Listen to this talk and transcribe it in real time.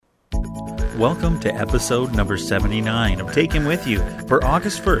Welcome to episode number 79 of Take Him With You for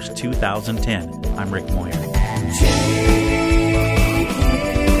August 1st, 2010. I'm Rick Moyer.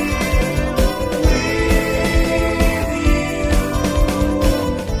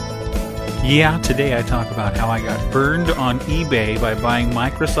 Yeah, today I talk about how I got burned on eBay by buying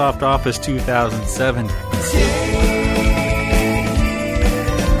Microsoft Office 2007.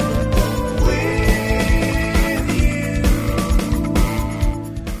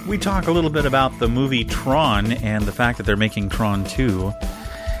 We talk a little bit about the movie Tron and the fact that they're making Tron 2.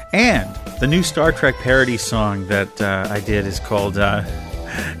 And the new Star Trek parody song that I did is called My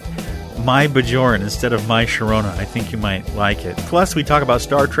Bajoran instead of My Sharona. I think you might like it. Plus, we talk about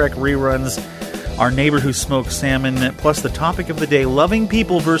Star Trek reruns, our neighbor who smokes salmon, plus the topic of the day, loving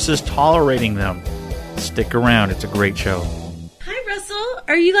people versus tolerating them. Stick around. It's a great show. Hi, Russell.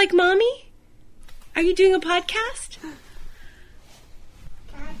 Are you like Mommy? Are you doing a podcast?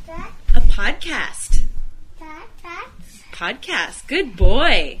 A podcast. Podcast. Good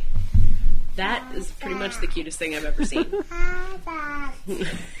boy. That is pretty much the cutest thing I've ever seen.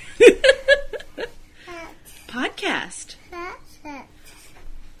 Podcast.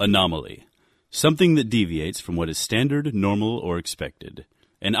 Anomaly. Something that deviates from what is standard, normal, or expected.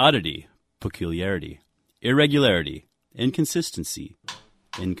 An oddity. Peculiarity. Irregularity. Inconsistency.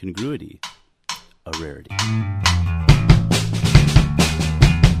 Incongruity. A rarity.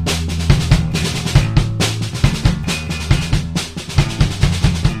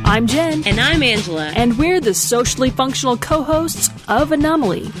 I'm Jen. And I'm Angela. And we're the socially functional co-hosts of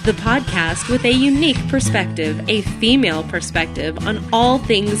Anomaly, the podcast with a unique perspective, a female perspective on all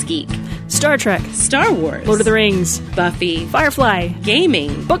things geek. Star Trek, Star Wars, Lord of the Rings, Buffy, Firefly,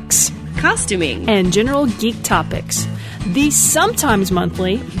 gaming, books, costuming, and general geek topics. The sometimes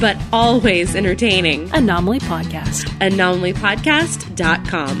monthly, but always entertaining Anomaly Podcast.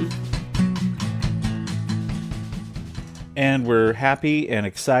 AnomalyPodcast.com. And we're happy and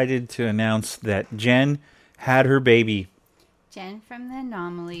excited to announce that Jen had her baby. Jen from the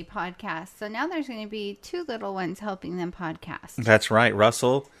Anomaly podcast. So now there's going to be two little ones helping them podcast. That's right,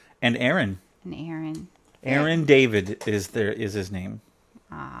 Russell and Aaron. And Aaron. Aaron David is his name.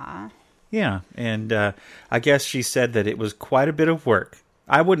 Ah. Yeah, and I guess she said that it was quite a bit of work.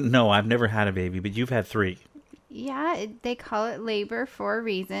 I wouldn't know. I've never had a baby, but you've had 3. Yeah, they call it labor for a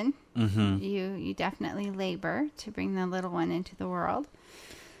reason. Mm-hmm. You definitely labor to bring the little one into the world.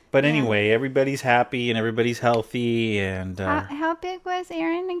 But anyway, everybody's happy and everybody's healthy. And how big was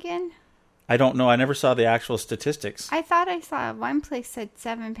Aaron again? I don't know. I never saw the actual statistics. I thought I saw one place said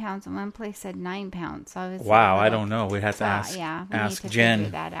 7 pounds and one place said 9 pounds. So I was I don't know. We'd have to ask. Yeah, we ask need to Jen.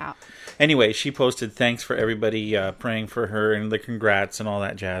 figure that out. Anyway, she posted thanks for everybody praying for her and the congrats and all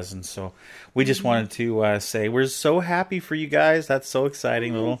that jazz. And so we just wanted to say we're so happy for you guys. That's so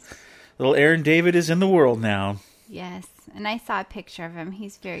exciting. Little Aaron David is in the world now. Yes, and I saw a picture of him.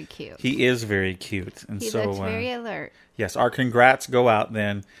 He's very cute. He is very cute. And he looks very alert. Yes, our congrats go out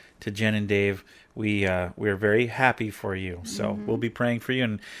then to Jen and Dave. We're very happy for you. So we'll be praying for you.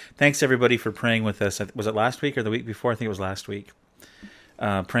 And thanks everybody for praying with us. Was it last week or the week before? I think it was last week.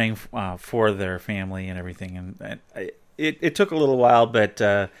 Praying for their family and everything. And it took a little while, but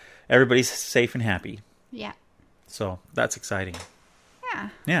everybody's safe and happy. Yeah. So that's exciting. Yeah.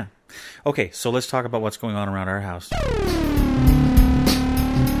 Yeah. Okay, so let's talk about what's going on around our house.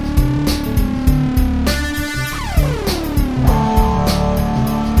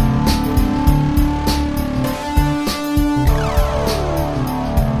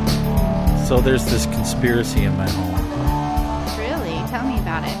 So there's this conspiracy in my home. Really? Tell me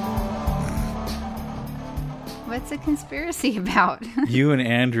about it. What's the conspiracy about? You and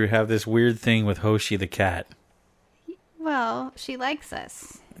Andrew have this weird thing with Hoshi the cat. Well, she likes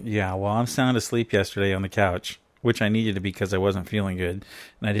us. Yeah, well, I'm sound asleep yesterday on the couch, which I needed to because I wasn't feeling good,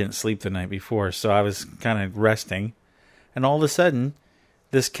 and I didn't sleep the night before, so I was kind of resting. And all of a sudden,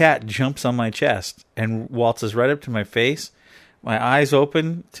 this cat jumps on my chest and waltzes right up to my face. My eyes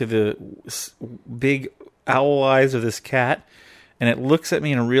open to the big owl eyes of this cat, and it looks at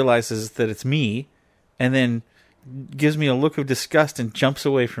me and realizes that it's me, and then gives me a look of disgust and jumps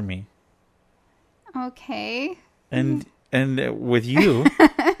away from me. Okay. And with you,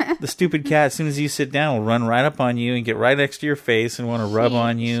 the stupid cat, as soon as you sit down, will run right up on you and get right next to your face and want to rub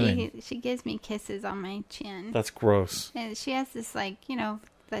on you. She gives me kisses on my chin. That's gross. And she has this, the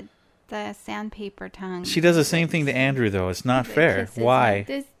sandpaper tongue. She does the same thing to Andrew, though. It's not fair. Why?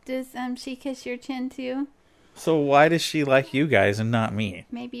 Does she kiss your chin, too? So why does she like you guys and not me?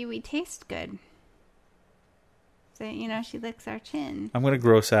 Maybe we taste good. So, she licks our chin. I'm going to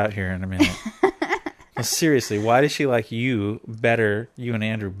gross out here in a minute. Well, seriously, why does she like you and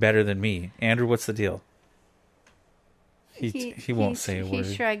Andrew better than me? Andrew, what's the deal? He won't say a word.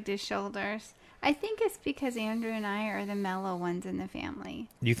 He shrugged his shoulders. I think it's because Andrew and I are the mellow ones in the family.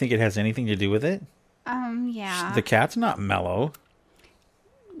 You think it has anything to do with it? Yeah. The cat's not mellow.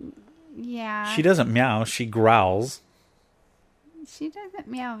 Yeah. She doesn't meow. She growls. She doesn't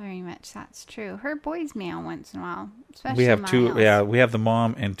meow very much. That's true. Her boys meow once in a while, especially We have Miles. two. Yeah, we have the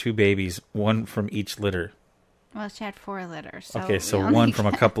mom and two babies, one from each litter. Well, she had 4 litters. So Okay, so we only one from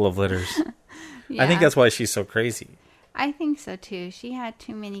a got- couple of litters. Yeah. I think that's why she's so crazy. I think so too. She had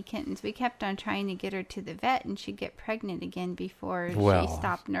too many kittens. We kept on trying to get her to the vet, and she'd get pregnant again before she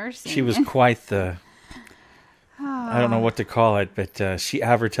stopped nursing. She was quite the. I don't know what to call it, but she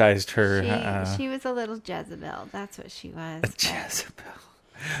advertised her. She was a little Jezebel. That's what she was. Jezebel.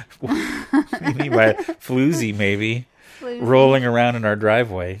 What do you mean by floozy? Maybe Floozy. rolling around in our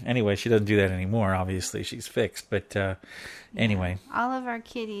driveway. Anyway, she doesn't do that anymore. Obviously, she's fixed. But anyway, All of our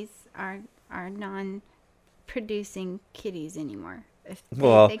kitties are non-producing kitties anymore.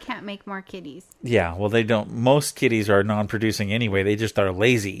 They can't make more kitties. yeah. Well, they don't. Most kitties are non-producing anyway. They just are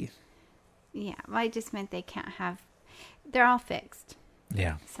lazy. Yeah, well, I just meant they can't have. They're all fixed,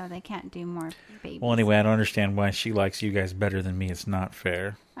 Yeah. so they can't do more babies. Well, anyway, I don't understand why she likes you guys better than me. It's not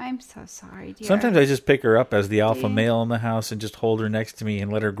fair. I'm so sorry, dear. Sometimes I just pick her up as the alpha you? male in the house and just hold her next to me and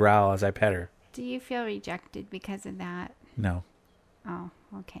let her growl as I pet her. Do you feel rejected because of that? No, Oh,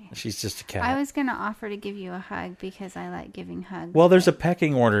 okay. she's just a cat. I was going to offer to give you a hug because I like giving hugs. Well, there's a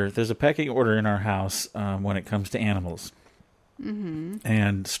pecking order. There's a pecking order in our house when it comes to animals. Mm-hmm.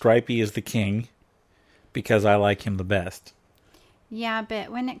 And Stripey is the king because I like him the best. Yeah,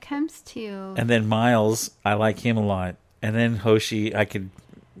 but when it comes to... And then Miles, I like him a lot. And then Hoshi, I could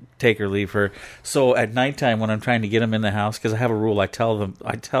take or leave her. So at nighttime when I'm trying to get them in the house, because I have a rule, I tell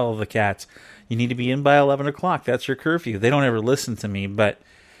the cats, you need to be in by 11 o'clock. That's your curfew. They don't ever listen to me. But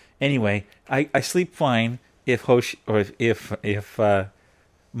anyway, I sleep fine if Hoshi or if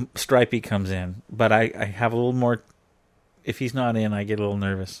Stripey comes in. But I have a little more... If he's not in, I get a little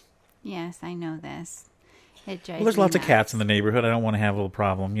nervous. Yes, I know this. It drives Well, there's me lots of nuts. cats in the neighborhood. I don't want to have a little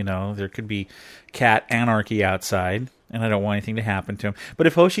problem. You know, there could be cat anarchy outside, and I don't want anything to happen to him. But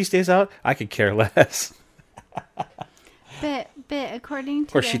if Hoshi stays out, I could care less. But according to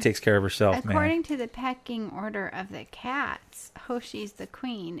Of course, she takes care of herself, man. according to the pecking order of the cats, Hoshi's the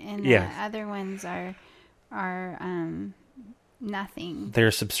queen, and Yes. the other ones are nothing. They're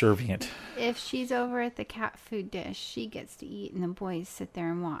subservient. If she's over at the cat food dish, she gets to eat, and the boys sit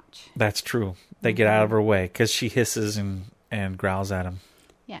there and watch. That's true. They get out of her way because she hisses and growls at him.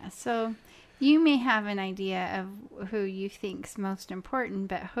 Yeah, so you may have an idea of who you think's most important,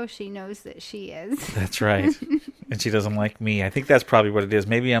 but Hoshi knows that she is. That's right. And she doesn't like me. I think that's probably what it is.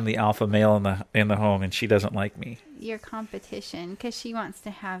 Maybe I'm the alpha male in the home, and she doesn't like me. Your competition, because she wants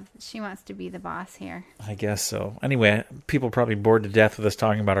to be the boss here. I guess so. Anyway, people are probably bored to death with us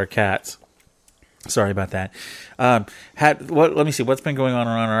talking about our cats. Sorry about that. Let me see what's been going on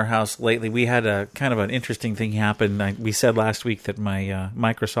around our house lately. We had a kind of an interesting thing happen. We said last week that my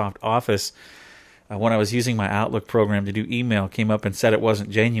Microsoft Office, when I was using my Outlook program to do email, came up and said it wasn't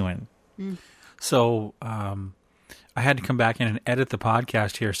genuine. So I had to come back in and edit the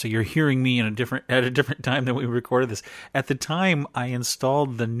podcast here. So you're hearing me at a different time than we recorded this. At the time I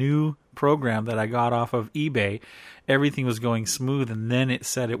installed the new program that I got off of eBay, everything was going smooth, and then it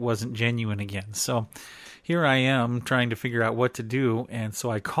said it wasn't genuine again. So here I am trying to figure out what to do, and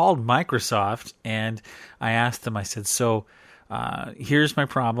so I called Microsoft and I asked them. I said, "So here's my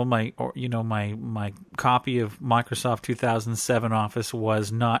problem. My copy of Microsoft 2007 Office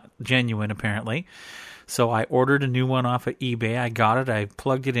was not genuine apparently. So I ordered a new one off of eBay. I got it. I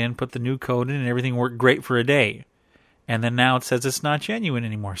plugged it in, put the new code in, and everything worked great for a day. And then now it says it's not genuine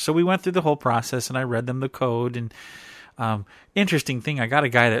anymore." So we went through the whole process, and I read them the code. And interesting thing, I got a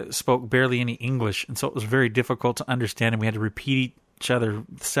guy that spoke barely any English, and so it was very difficult to understand, and we had to repeat each other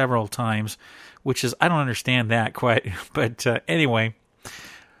several times, which is, I don't understand that quite. But anyway,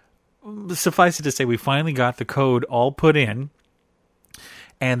 suffice it to say, we finally got the code all put in.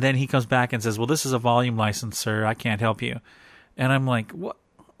 And then he comes back and says, "Well, this is a volume license, sir. I can't help you." And I'm like,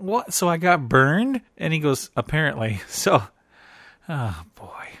 What? So I got burned? And he goes, "Apparently." So, oh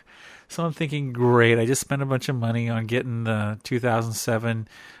boy. So I'm thinking, great. I just spent a bunch of money on getting the 2007.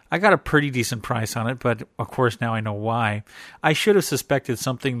 I got a pretty decent price on it, but of course now I know why. I should have suspected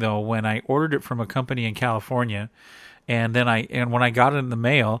something though when I ordered it from a company in California. And when I got it in the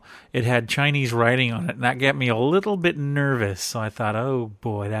mail, it had Chinese writing on it, and that got me a little bit nervous. So I thought, oh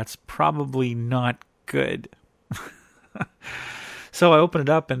boy, that's probably not good. So I opened it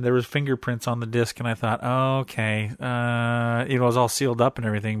up, and there was fingerprints on the disc, and I thought, oh, okay, it was all sealed up and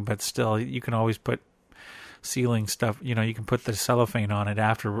everything, but still, you can always put sealing stuff. You can put the cellophane on it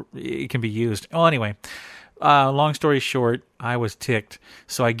after it can be used. Well, anyway, long story short, I was ticked.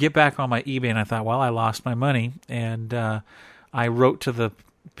 So I get back on my eBay, and I thought, well, I lost my money, and I wrote to the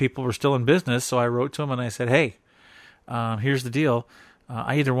people who were still in business. So I wrote to them, and I said, hey, here's the deal.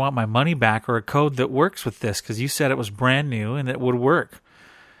 I either want my money back or a code that works with this, because you said it was brand new and it would work.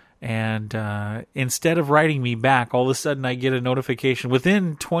 And instead of writing me back, all of a sudden I get a notification.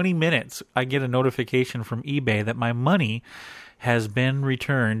 Within 20 minutes, I get a notification from eBay that my money has been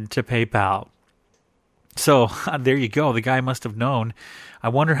returned to PayPal. So there you go. The guy must have known. I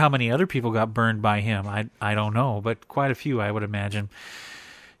wonder how many other people got burned by him. I don't know, but quite a few, I would imagine.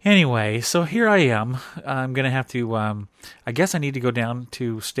 Anyway, so here I am. I'm going to have to, I guess I need to go down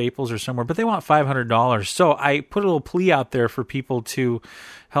to Staples or somewhere, but they want $500. So I put a little plea out there for people to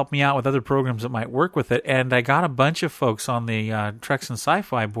help me out with other programs that might work with it. And I got a bunch of folks on the Treks and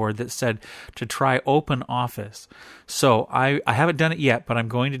Sci-Fi board that said to try OpenOffice. So I haven't done it yet, but I'm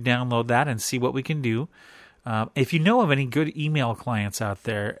going to download that and see what we can do. If you know of any good email clients out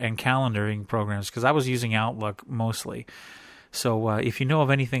there and calendaring programs, because I was using Outlook mostly. So if you know of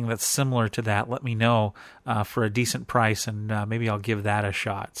anything that's similar to that, let me know for a decent price, and maybe I'll give that a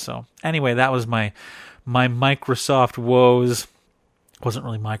shot. So anyway, that was my Microsoft woes. It wasn't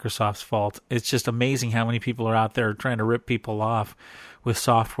really Microsoft's fault. It's just amazing how many people are out there trying to rip people off with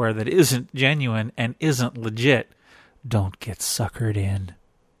software that isn't genuine and isn't legit. Don't get suckered in.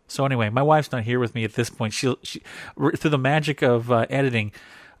 So anyway, my wife's not here with me at this point. She through the magic of editing,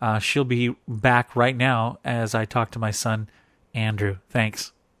 she'll be back right now as I talk to my son, Andrew.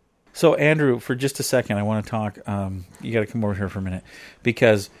 Thanks. So Andrew, for just a second, I want to talk. You got to come over here for a minute,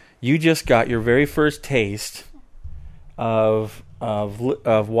 because you just got your very first taste of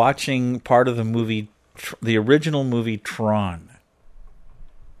watching part of the movie, the original movie Tron.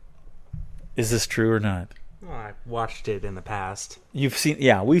 Is this true or not? Well, I watched it in the past. You've seen,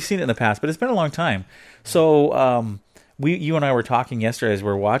 yeah, we've seen it in the past, but it's been a long time. So you and I were talking yesterday as we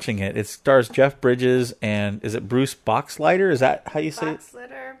were watching it. It stars Jeff Bridges and is it Bruce Boxleitner? Is that how you say it?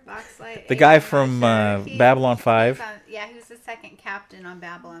 Boxlight. The guy from Babylon 5. He was the second captain on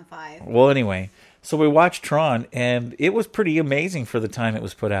Babylon 5. Well, anyway, so we watched Tron, and it was pretty amazing for the time it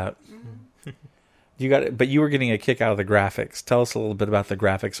was put out. Mm-hmm. But you were getting a kick out of the graphics. Tell us a little bit about the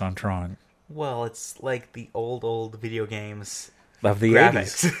graphics on Tron. Well, it's like the old video games of the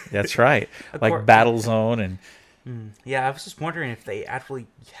graphics. 80s. That's right. Like Battlezone and... Yeah, I was just wondering if they actually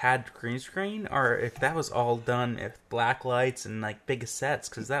had green screen or if that was all done with black lights and like big sets,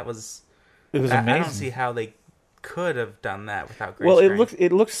 because it was amazing. I don't see how they could have done that without green screen. Well,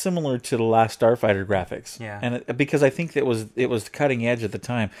 it looked similar to the last Starfighter graphics. Yeah. And because I think it was cutting edge at the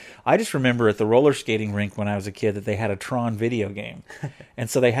time. I just remember at the roller skating rink when I was a kid that they had a Tron video game. And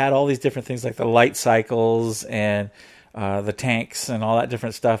so they had all these different things like the light cycles and the tanks and all that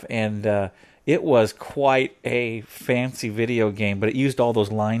different stuff, and it was quite a fancy video game, but it used all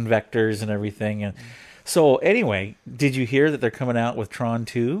those line vectors and everything. And so anyway, did you hear that they're coming out with Tron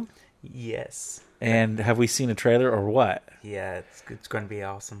 2? Yes. And have we seen a trailer or what? Yeah, it's going to be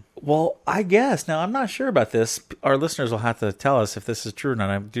awesome. Well, I guess. Now, I'm not sure about this. Our listeners will have to tell us if this is true or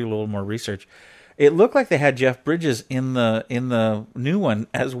not. I do a little more research. It looked like they had Jeff Bridges in the new one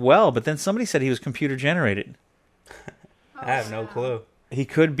as well, but then somebody said he was computer generated. I have no clue. He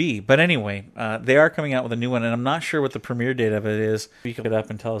could be. But anyway, they are coming out with a new one, and I'm not sure what the premiere date of it is. You can look it up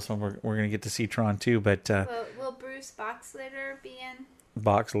and tell us when we're going to get to see Tron 2. But will Bruce Boxleitner be in?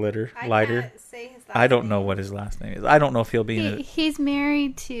 Lighter. Can't say his last I don't name. know what his last name is. I don't know if he'll be in it. He's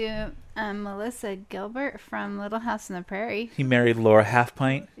married to Melissa Gilbert from Little House on the Prairie. He married Laura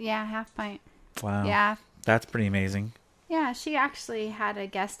Halfpint? Yeah, Halfpint. Wow. Yeah. That's pretty amazing. Yeah, she actually had a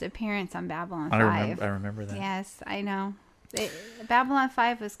guest appearance on Babylon 5. I remember that. Yes, I know. Babylon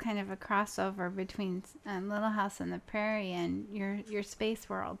 5 was kind of a crossover between Little House on the Prairie and your Space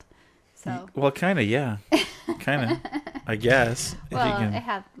World. So well, kind of, yeah. Kind of, I guess. Well, it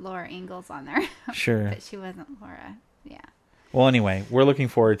had Laura Ingalls on there. Sure. But she wasn't Laura. Yeah. Well, anyway, we're looking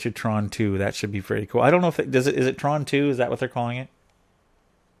forward to Tron 2. That should be pretty cool. I don't know if is it Tron 2? Is that what they're calling it?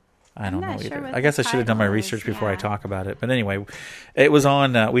 I don't know either. Sure I guess I should have done my research before I talk about it. But anyway, it was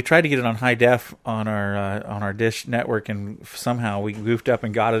on. We tried to get it on high def on our Dish network, and somehow we goofed up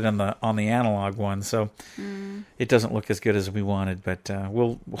and got it on the analog one. So it doesn't look as good as we wanted. But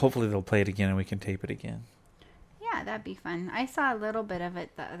hopefully they'll play it again and we can tape it again. Yeah, that'd be fun. I saw a little bit of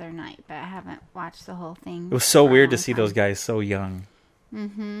it the other night, but I haven't watched the whole thing. It was so weird to see those guys so young.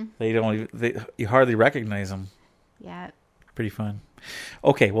 Mm-hmm. You hardly recognize them. Yeah. Pretty fun.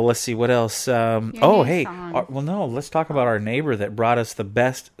 Okay, well, let's see what else. Let's talk about our neighbor that brought us the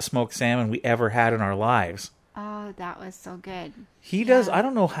best smoked salmon we ever had in our lives. Oh, that was so good. He does. I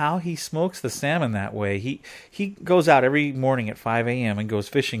don't know how he smokes the salmon that way. He goes out every morning at 5 a.m. and goes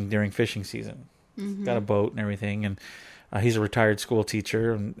fishing during fishing season. Mm-hmm. Got a boat and everything, and he's a retired school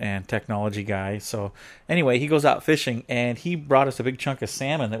teacher and technology guy. So anyway, he goes out fishing, and he brought us a big chunk of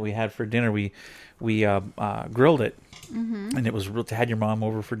salmon that we had for dinner. We grilled it, and it was had your mom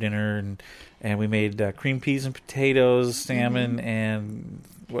over for dinner, and we made cream peas and potatoes, salmon, and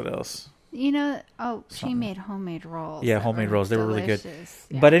what else? She made homemade rolls. Yeah, homemade rolls. They were really good.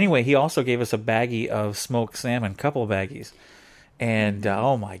 Yeah. But anyway, he also gave us a baggie of smoked salmon, couple of baggies. And,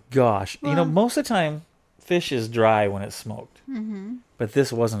 oh my gosh. Well, most of the time, fish is dry when it's smoked. Mm-hmm. But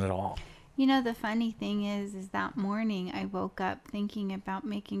this wasn't at all. The funny thing is that morning I woke up thinking about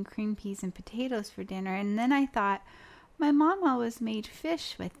making cream peas and potatoes for dinner. And then I thought, my mom always made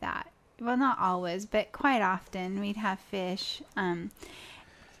fish with that. Well, not always, but quite often we'd have fish.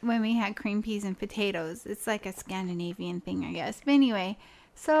 When we had cream peas and potatoes. It's like a Scandinavian thing, I guess. But anyway,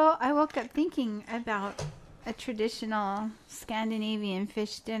 so I woke up thinking about a traditional Scandinavian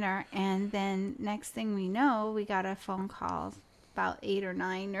fish dinner, and then next thing we know, we got a phone call about 8 or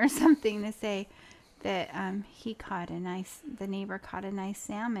 9 or something to say that the neighbor caught a nice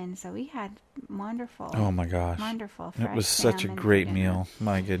salmon. So we had wonderful. Oh my gosh. Wonderful. It was such a great meal.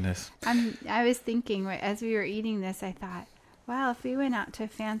 My goodness. I was thinking, as we were eating this, I thought, wow, if we went out to a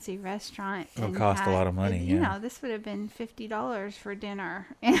fancy restaurant, it would cost a lot of money. This would have been $50 for dinner.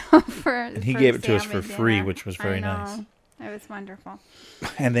 And he gave it to us for free, which was very nice. It was wonderful.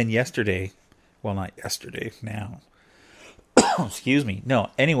 And then not yesterday, now. Excuse me. No,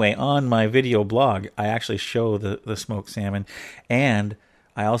 anyway, on my video blog, I actually show the smoked salmon, and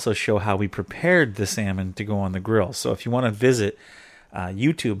I also show how we prepared the salmon to go on the grill. So if you want to visit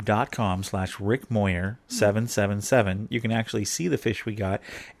youtube.com/rickmoyer777. You can actually see the fish we got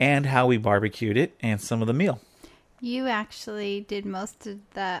and how we barbecued it and some of the meal. You actually did most of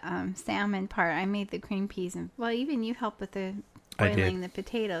the salmon part. I made the cream peas, and even you helped with the boiling the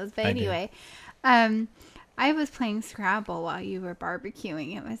potatoes. But anyway, I was playing Scrabble while you were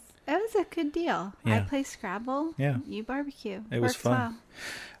barbecuing. It was a good deal. Yeah. I play Scrabble. Yeah. You barbecue. It was fun.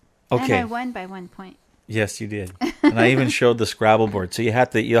 Well. Okay. And I won by 1 point. Yes, you did, and I even showed the Scrabble board. So you'll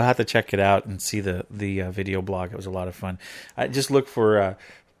have to check it out and see the video blog. It was a lot of fun. I just look for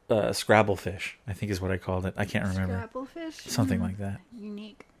Scrabble fish, I think is what I called it. I can't remember. Scrabble fish, something like that.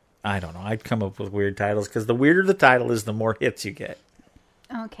 Unique. I don't know. I'd come up with weird titles because the weirder the title is, the more hits you get.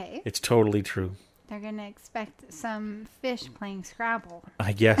 Okay. It's totally true. They're going to expect some fish playing Scrabble.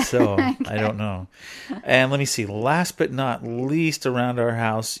 I guess so. Okay. I don't know. And let me see. Last but not least, around our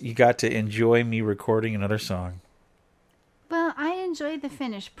house, you got to enjoy me recording another song. Well, I enjoyed the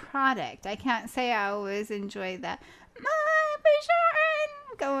finished product. I can't say I always enjoy the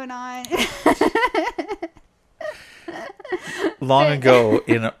going on. Long ago,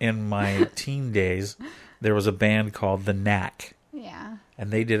 in my teen days, there was a band called The Knack. Yeah.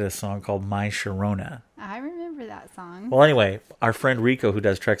 And they did a song called My Sharona. I remember that song. Well, anyway, our friend Rico, who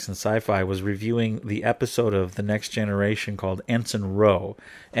does Treks and Sci-Fi, was reviewing the episode of The Next Generation called Ensign Ro.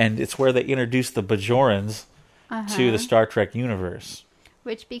 And it's where they introduced the Bajorans to the Star Trek universe.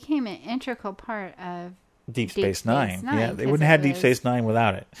 Which became an integral part of Deep Space Nine. Yeah, they wouldn't have Deep Space Nine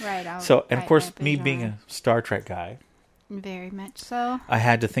without it. Right. Of course, me being a Star Trek guy, very much so, I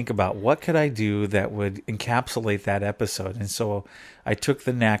had to think about what could I do that would encapsulate that episode. And so I took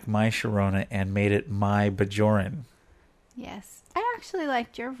the Knack, My Sharona, and made it My Bajoran. Yes. I actually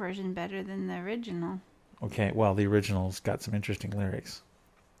liked your version better than the original. Okay, well, the original's got some interesting lyrics.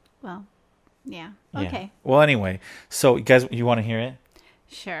 Well, yeah. Okay. Well, anyway, so you guys, you want to hear it?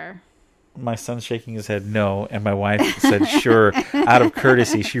 Sure. My son's shaking his head no, and my wife said sure. Out of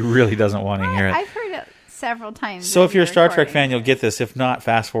courtesy, she really doesn't want to hear it. I've heard it several times. So if you're a Star Trek fan, you'll get this. If not,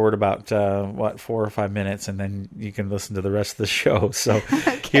 fast forward about 4 or 5 minutes, and then you can listen to the rest of the show. So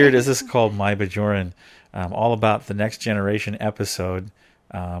Here it is. This is called My Bajoran, all about the Next Generation episode,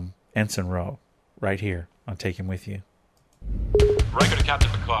 Ensign Ro, right here on Take Him With You. Riker to Captain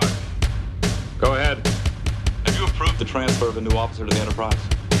Picard. Go ahead. Have you approved the transfer of a new officer to the Enterprise?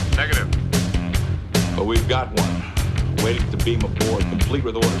 Negative. But we've got one, waiting to beam aboard, complete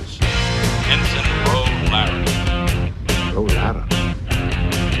with orders. Ensign Ro Lara. Ro Lara?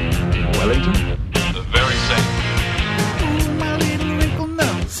 Wellington? The very same. Ooh, my little wrinkle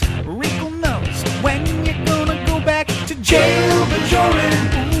nose, when you're gonna go back to jail,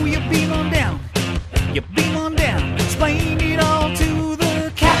 Bajoran. Ooh, you beam on down, explain it all to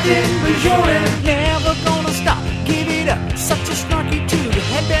the Captain Bajoran. Never gonna stop, give it up.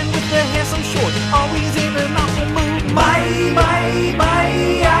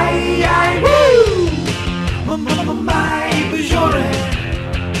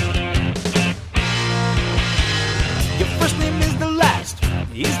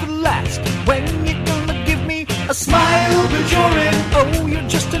 Bajoran. Oh, you're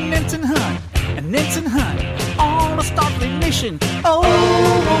just an ensign hunt, on a Starfleet mission. Oh,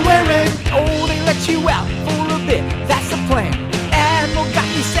 wearing. Oh, they let you out for a bit, that's the plan. Admiral got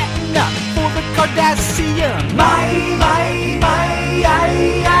you setting up for the Cardassian. Woo! My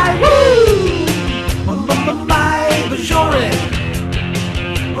Bajoran.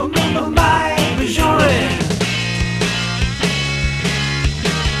 My Bajoran.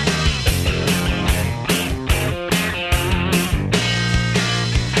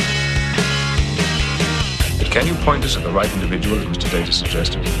 Can you point us at the right individual, as Mr. Data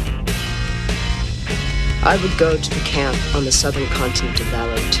suggested? I would go to the camp on the southern continent of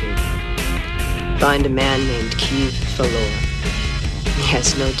Valo 2. Find a man named Keeve Falor. He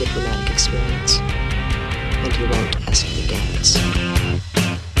has no diplomatic experience, and he won't ask you to dance.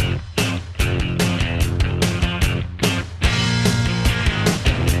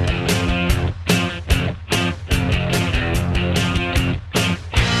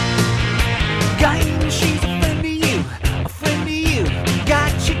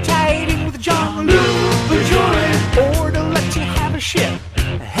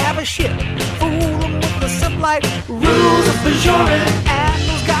 Rules of Bajoran.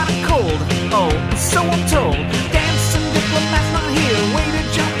 Admiral's got a cold. Oh, so I'm told. Dancing diplomats not here. Way to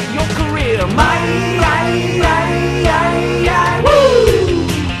jump your career. Woo! My Bajoran. Woo!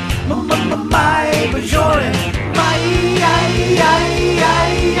 My Bajoran. My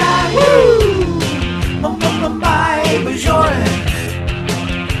Bajoran.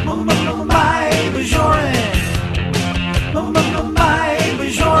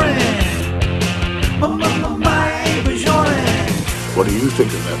 What do you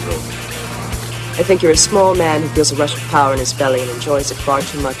think of that, Rogue? I think you're a small man who feels a rush of power in his belly and enjoys it far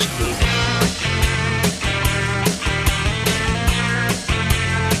too much, Keeve.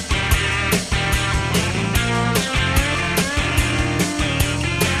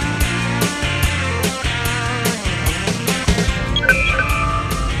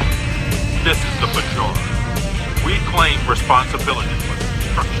 This is the Bajoran. We claim responsibility for the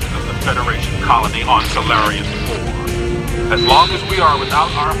destruction of the Federation colony on Solarian 4. As long as we are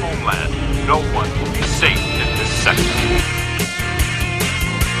without our homeland, no one will be safe in this sector.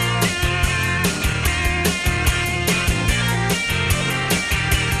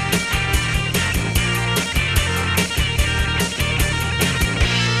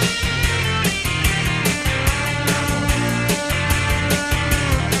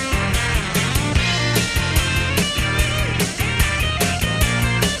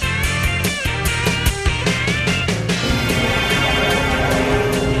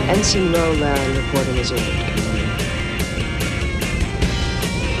 Ensign Ro Laren reporting as ordered, Commander.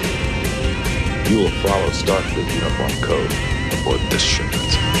 You will follow Starfleet uniform code aboard this shipment.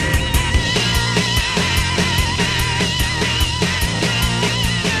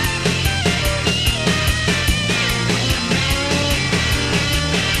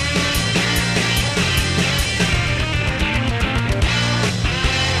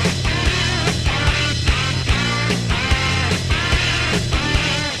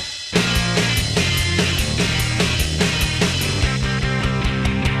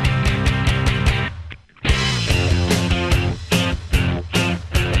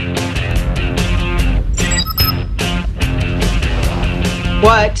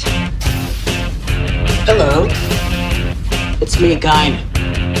 What? Hello. It's me, Guinan.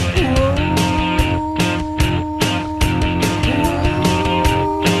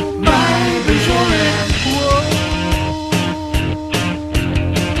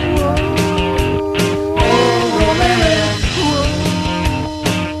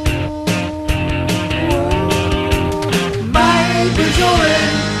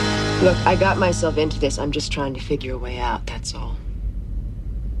 Look, I got myself into this. I'm just trying to figure a way out, that's all.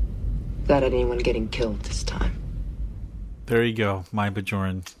 Without anyone getting killed this time. There you go, my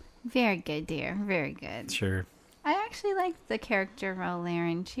Bajoran. Very good, dear. Very good. Sure. I actually liked the character Ro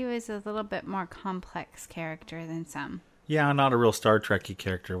Laren. She was a little bit more complex character than some. Yeah, not a real Star Trek-y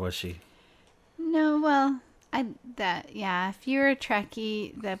character, was she? No, well, if you're a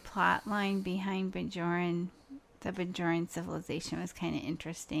Trekkie, the plot line behind Bajoran, the Bajoran civilization was kind of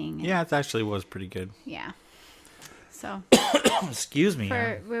interesting. Yeah, it actually was pretty good. Yeah. So, excuse me.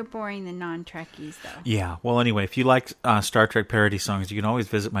 We're boring the non-Trekkies, though. Yeah. Well, anyway, if you like Star Trek parody songs, you can always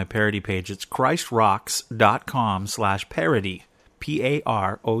visit my parody page. It's ChristRocks.com/parody.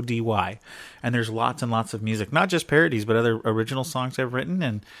 Parody. And there's lots and lots of music. Not just parodies, but other original songs I've written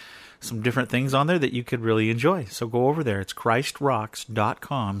and some different things on there that you could really enjoy. So go over there. It's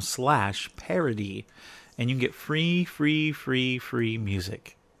ChristRocks.com/parody. And you can get free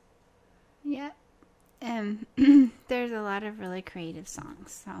music. Yeah. there's a lot of really creative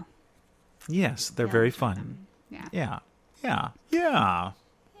songs. So yes, they're very fun. Yeah. Yeah. Yeah.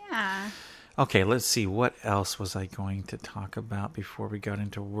 Okay, let's see. What else was I going to talk about before we got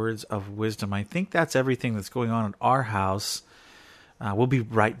into words of wisdom? I think that's everything that's going on at our house. We'll be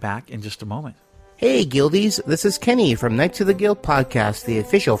right back in just a moment. Hey, Guildies, this is Kenny from Knights of the Guild podcast, the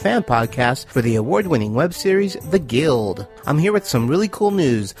official fan podcast for the award-winning web series, The Guild. I'm here with some really cool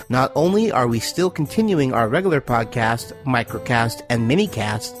news. Not only are we still continuing our regular podcast, microcast, and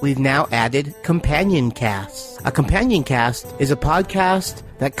minicast, we've now added companion casts. A companion cast is a podcast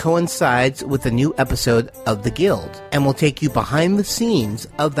that coincides with a new episode of The Guild and will take you behind the scenes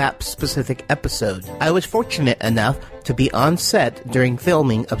of that specific episode. I was fortunate enough to be on set during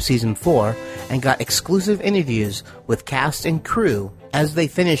filming of Season 4 and got exclusive interviews with cast and crew as they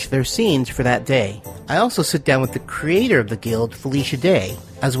finish their scenes for that day. I also sit down with the creator of The Guild, Felicia Day,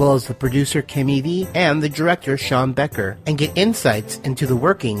 as well as the producer Kim Evey and the director Sean Becker, and get insights into the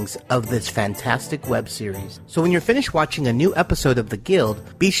workings of this fantastic web series. So when you're finished watching a new episode of The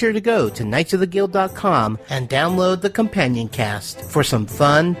Guild, be sure to go to knightsoftheguild.com and download the companion cast for some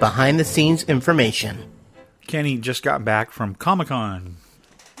fun behind-the-scenes information. Kenny just got back from Comic-Con.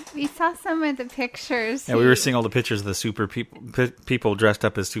 We saw some of the pictures. Yeah, we were seeing all the pictures of the super people dressed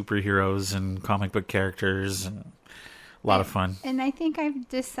up as superheroes and comic book characters, and a lot of fun. And I think I've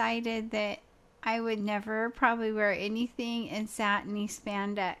decided that I would never probably wear anything in satiny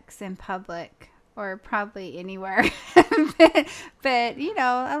spandex in public, or probably anywhere. but, you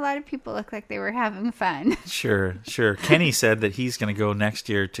know, a lot of people look like they were having fun. Sure. Kenny said that he's going to go next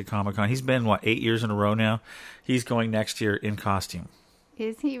year to Comic-Con. He's been, 8 years in a row now? He's going next year in costume.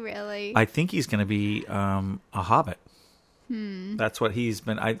 Is he really? I think he's going to be a hobbit. That's what he's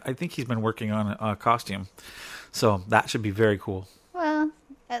been. I think he's been working on a costume. So that should be very cool. Well,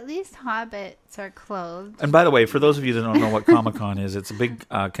 at least hobbits are clothed. And by the way, for those of you that don't know what Comic-Con is, it's a big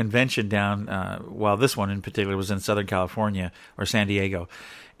convention down, this one in particular was in Southern California or San Diego.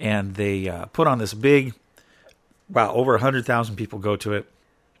 And they put on this big, over 100,000 people go to it.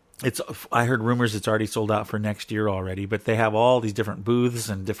 I heard rumors it's already sold out for next year already, but they have all these different booths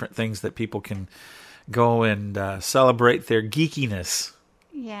and different things that people can go and celebrate their geekiness.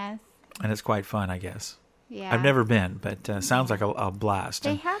 Yes. And it's quite fun, I guess. Yeah. I've never been, but sounds like a blast.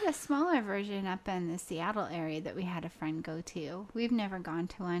 They had a smaller version up in the Seattle area that we had a friend go to. We've never gone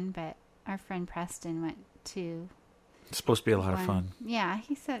to one, but our friend Preston went to. It's supposed to be a lot of fun. Yeah,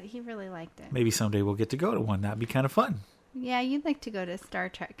 he said he really liked it. Maybe someday we'll get to go to one. That'd be kind of fun. Yeah, you'd like to go to a Star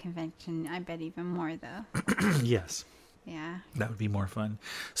Trek convention. I bet even more, though. Yes. Yeah. That would be more fun.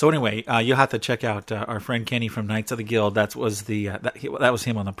 So anyway, you'll have to check out our friend Kenny from Knights of the Guild. That was that was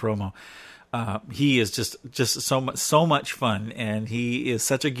him on the promo. He is just so much fun, and he is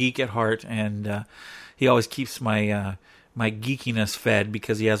such a geek at heart, and he always keeps my geekiness fed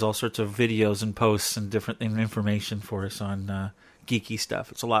because he has all sorts of videos and posts and different information for us on geeky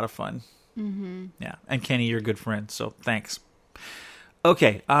stuff. It's a lot of fun. Mm-hmm. Yeah, and Kenny, you're a good friend, so thanks.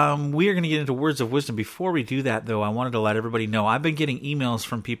 Okay, we are going to get into words of wisdom. Before we do that, though, I wanted to let everybody know I've been getting emails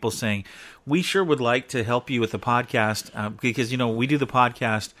from people saying we sure would like to help you with the podcast because we do the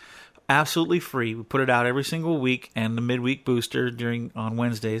podcast absolutely free. We put it out every single week and the midweek booster on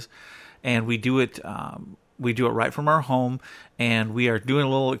Wednesdays, and we do it. We do it right from our home, and we are doing a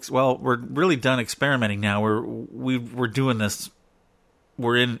little. We're really done experimenting now. We're doing this.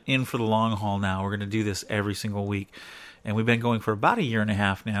 We're in for the long haul now. We're going to do this every single week. And we've been going for about a year and a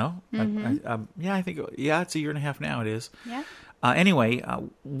half now. Mm-hmm. I think it's a year and a half now. It is. Yeah. Anyway,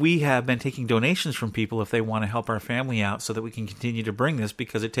 we have been taking donations from people if they want to help our family out so that we can continue to bring this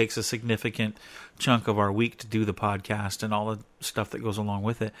because it takes a significant chunk of our week to do the podcast and all the stuff that goes along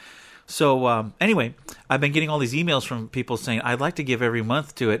with it. So anyway, I've been getting all these emails from people saying, I'd like to give every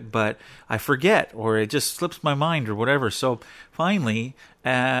month to it, but I forget or it just slips my mind or whatever. So finally,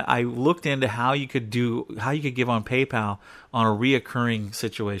 I looked into how you could give on PayPal on a reoccurring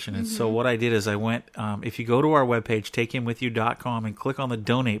situation. And so what I did is I went, if you go to our webpage, takehimwithyou.com and click on the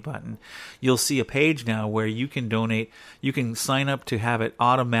donate button, you'll see a page now where you can donate. You can sign up to have it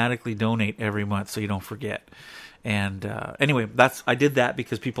automatically donate every month so you don't forget. And anyway, I did that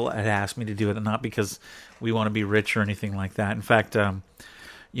because people had asked me to do it, and not because we want to be rich or anything like that. In fact, the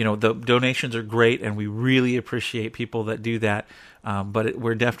donations are great, and we really appreciate people that do that. But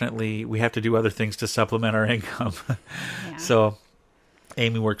we have to do other things to supplement our income. Yeah. So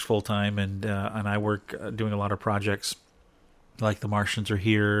Amy works full time, and I work doing a lot of projects, like The Martians Are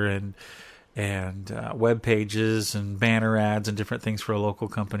Here, and web pages and banner ads and different things for a local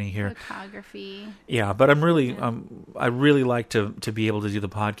company here. Photography. Yeah, but I'm really I really like to be able to do the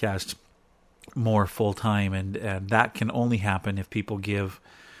podcast more full time, and that can only happen if people give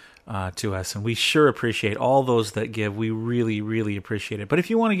to us, and we sure appreciate all those that give. We really, really appreciate it. But if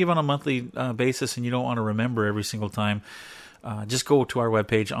you want to give on a monthly basis and you don't want to remember every single time, just go to our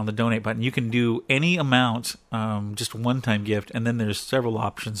webpage on the donate button. You can do any amount, just a one-time gift, and then there's several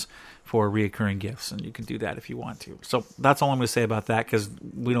options for reoccurring gifts, and you can do that if you want to. So that's all I'm going to say about that, because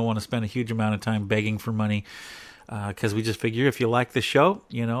we don't want to spend a huge amount of time begging for money, because we just figure if you like the show,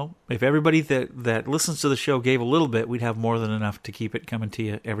 if everybody that listens to the show gave a little bit, we'd have more than enough to keep it coming to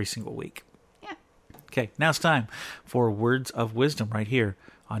you every single week. Yeah. Okay, now it's time for Words of Wisdom right here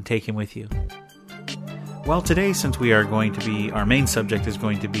on Take Him With You. Well, today, since our main subject is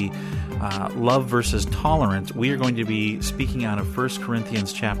going to be love versus tolerance, we are going to be speaking out of 1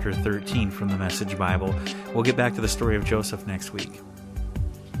 Corinthians chapter 13 from the Message Bible. We'll get back to the story of Joseph next week.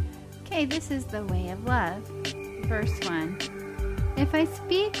 Okay, this is the way of love. Verse 1. If I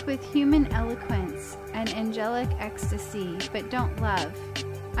speak with human eloquence and angelic ecstasy, but don't love,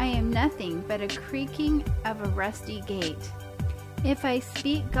 I am nothing but a creaking of a rusty gate. If I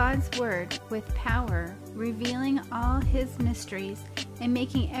speak God's word with power, revealing all his mysteries and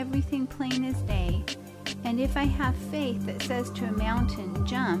making everything plain as day, and if I have faith that says to a mountain,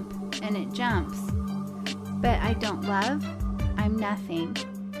 jump, and it jumps, but I don't love, I'm nothing.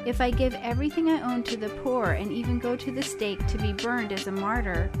 If I give everything I own to the poor and even go to the stake to be burned as a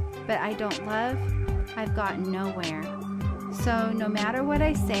martyr, but I don't love, I've gotten nowhere. So no matter what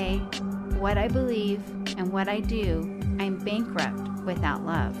I say, what I believe, and what I do, I'm bankrupt without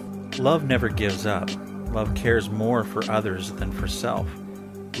love. Love never gives up. Love cares more for others than for self.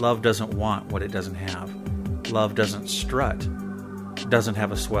 Love doesn't want what it doesn't have. Love doesn't strut, doesn't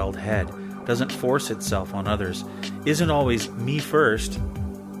have a swelled head, doesn't force itself on others, isn't always me first,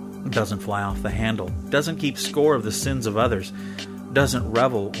 doesn't fly off the handle, doesn't keep score of the sins of others, doesn't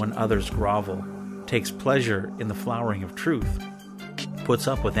revel when others grovel, takes pleasure in the flowering of truth, puts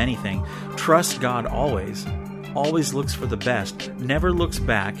up with anything, trusts God always looks for the best, never looks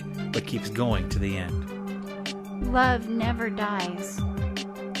back, but keeps going to the end. Love never dies.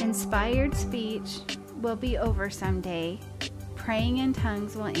 Inspired speech will be over someday. Praying in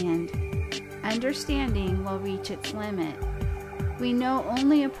tongues will end. Understanding will reach its limit. We know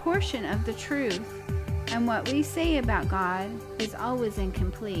only a portion of the truth, and what we say about God is always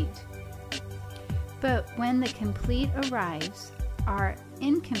incomplete. But when the complete arrives, our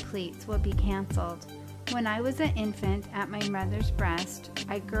incompletes will be canceled. When I was an infant at my mother's breast,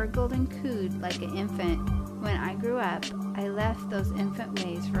 I gurgled and cooed like an infant. When I grew up, I left those infant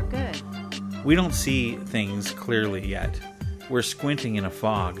ways for good. We don't see things clearly yet. We're squinting in a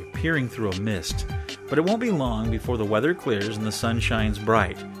fog, peering through a mist. But it won't be long before the weather clears and the sun shines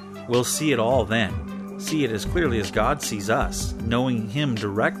bright. We'll see it all then. See it as clearly as God sees us, knowing Him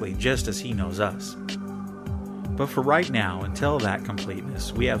directly just as He knows us. But for right now, until that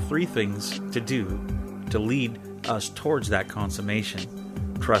completeness, we have 3 things to do to lead us towards that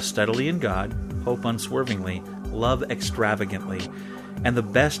consummation. Trust steadily in God, hope unswervingly, love extravagantly, and the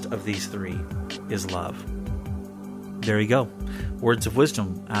best of these 3 is love. There you go. Words of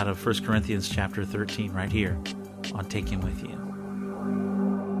wisdom out of 1 Corinthians chapter 13 right here on Take Him With You.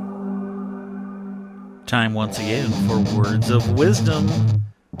 Time once again for Words of Wisdom.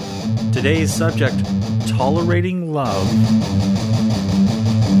 Today's subject, tolerating love.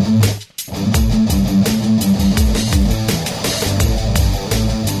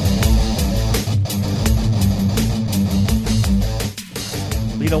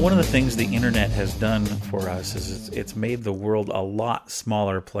 One of the things the internet has done for us is it's made the world a lot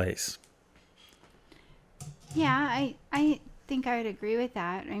smaller place. Yeah, I think I would agree with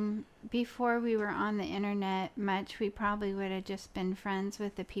that. Before we were on the internet much, we probably would have just been friends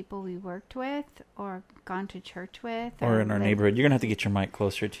with the people we worked with or gone to church with. Or in our neighborhood. You're going to have to get your mic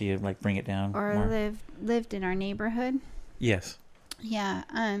closer to you, like bring it down. Or more. lived in our neighborhood. Yes. Yeah.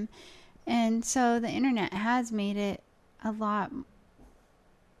 And so the internet has made it a lot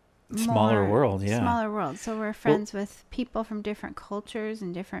smaller world, yeah. Smaller world. So we're friends with people from different cultures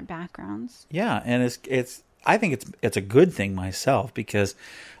and different backgrounds. Yeah, and it's I think it's a good thing myself, because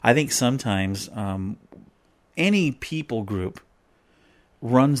I think sometimes any people group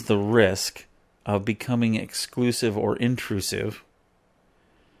runs the risk of becoming exclusive or intrusive,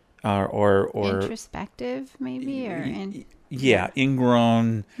 or introspective, maybe, or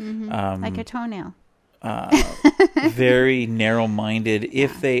ingrown, like a toenail. Very narrow-minded.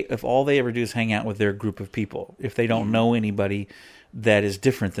 If all they ever do is hang out with their group of people, if they don't know anybody that is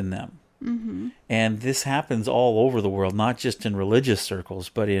different than them. Mm-hmm. And this happens all over the world, not just in religious circles,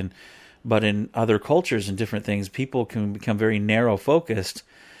 but in other cultures and different things. People can become very narrow-focused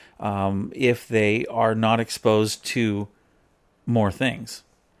if they are not exposed to more things.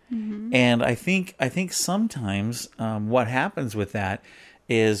 Mm-hmm. And I think sometimes what happens with that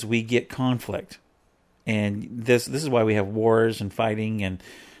is we get conflict, and this is why we have wars and fighting and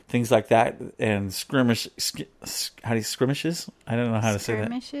things like that, and skirmishes. I don't know how to say that.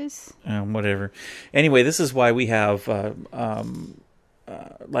 Skirmishes. Whatever. Anyway, this is why we have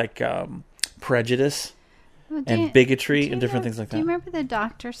prejudice and bigotry and different things like that. Do you remember the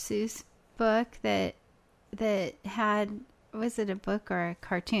Dr. Seuss book that had, was it a book or a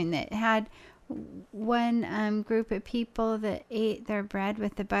cartoon, that had one group of people that ate their bread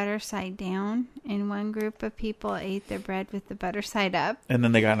with the butter side down, and one group of people ate their bread with the butter side up? And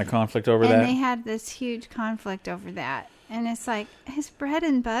then they got in a conflict over that? And they had this huge conflict over that. And it's like, it's bread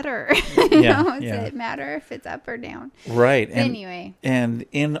and butter. Does it matter if it's up or down? Right. Anyway. And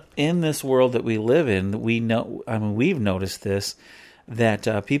in this world that we live in, we've noticed this,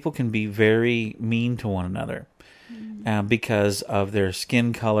 that people can be very mean to one another because of their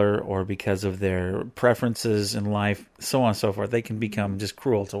skin color or because of their preferences in life, so on and so forth. They can become just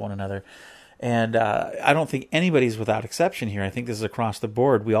cruel to one another. And I don't think anybody's without exception here. I think this is across the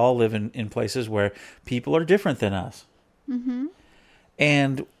board. We all live in places where people are different than us. Mm-hmm.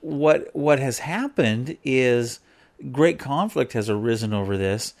 And what has happened is great conflict has arisen over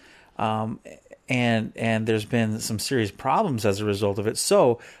this, and there's been some serious problems as a result of it.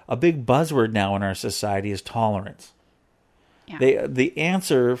 So a big buzzword now in our society is tolerance. Yeah. The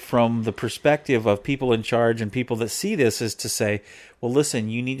answer from the perspective of people in charge and people that see this is to say, well, listen,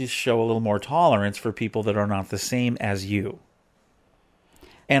 you need to show a little more tolerance for people that are not the same as you.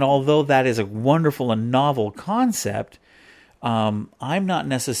 And although that is a wonderful and novel concept, I'm not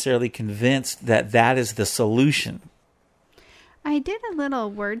necessarily convinced that is the solution. I did a little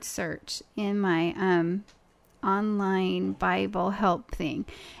word search in my online Bible help thing.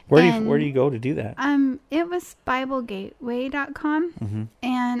 Where do you go to do that? It was BibleGateway.com,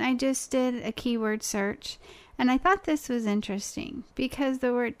 and I just did a keyword search, and I thought this was interesting because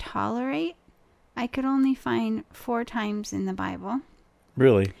the word tolerate I could only find 4 times in the Bible.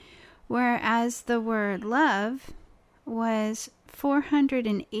 Really? Whereas the word love was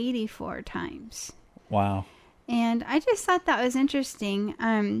 484 times. Wow. And I just thought that was interesting.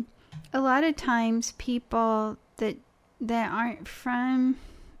 A lot of times people that aren't from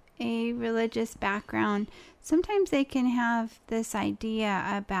a religious background, sometimes they can have this idea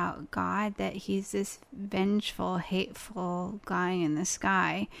about God that he's this vengeful, hateful guy in the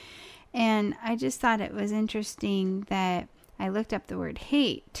sky. And I just thought it was interesting that I looked up the word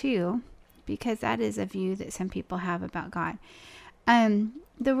hate too, because that is a view that some people have about God.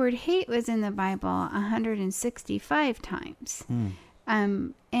 The word hate was in the Bible 165 times.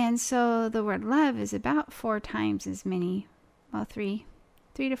 And so the word love is about 4 times as many, well, 3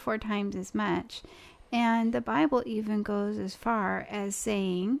 to 4 times as much. And the Bible even goes as far as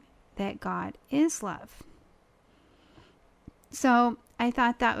saying that God is love. So I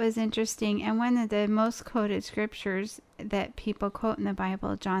thought that was interesting. And one of the most quoted scriptures that people quote in the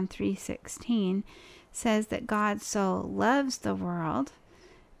Bible, John 3:16, says that God so loves the world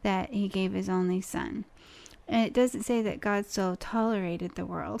that he gave his only son. And it doesn't say that God so tolerated the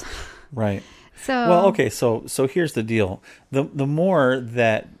world. Right. So well, okay, so here's the deal. The more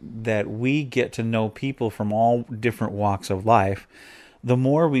that we get to know people from all different walks of life, the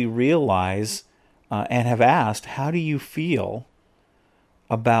more we realize and have asked, how do you feel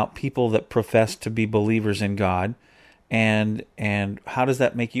about people that profess to be believers in God? And how does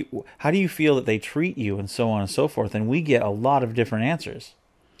that make you, how do you feel that they treat you, and so on and so forth? And we get a lot of different answers.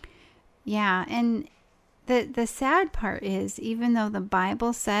 Yeah, and the sad part is, even though the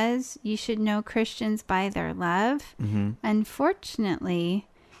Bible says you should know Christians by their love, unfortunately,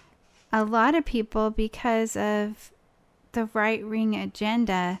 a lot of people, because of the right-wing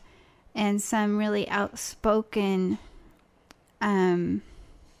agenda and some really outspoken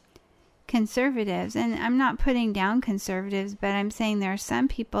conservatives, and I'm not putting down conservatives, but I'm saying there are some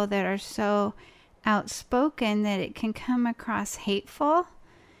people that are so outspoken that it can come across hateful.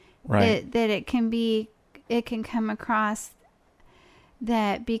 Right. That it can come across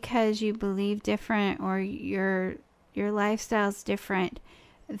that because you believe different or your lifestyle's different,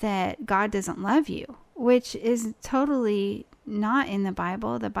 that God doesn't love you, which is totally not in the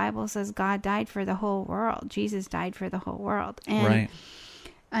Bible. The Bible says God died for the whole world. Jesus died for the whole world.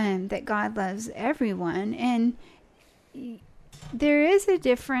 And that God loves everyone. And there is a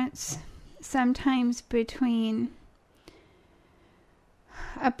difference sometimes between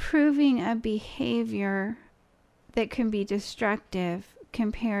approving a behavior that can be destructive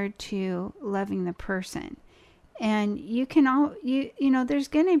compared to loving the person. And you know, there's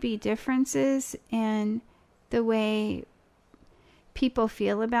going to be differences in the way people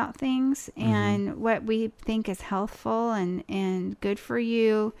feel about things and what we think is healthful and good for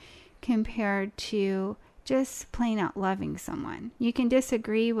you compared to just plain out loving someone. You can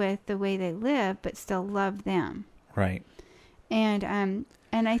disagree with the way they live, but still love them. Right. And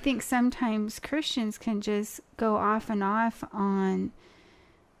I think sometimes Christians can just go off and off on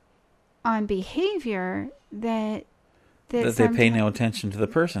behavior that they pay no attention to the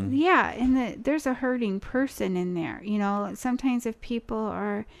person. Yeah, and there's a hurting person in there. You know, sometimes if people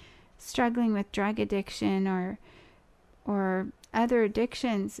are struggling with drug addiction or other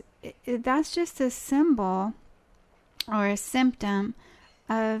addictions, that's just a symbol or a symptom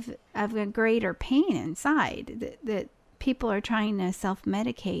of a greater pain inside that people are trying to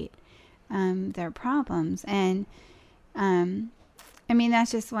self-medicate their problems. And I mean,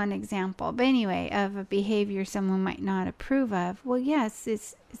 that's just one example. But anyway, of a behavior someone might not approve of. Well, yes,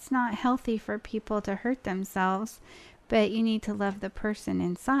 it's not healthy for people to hurt themselves, but you need to love the person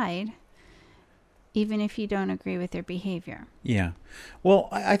inside, even if you don't agree with their behavior. Yeah. Well,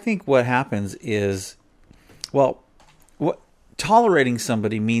 I think what happens is, tolerating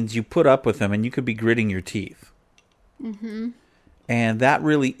somebody means you put up with them and you could be gritting your teeth. Mm-hmm. And that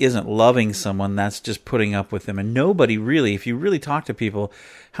really isn't loving someone. That's just putting up with them. And nobody really, if you really talk to people,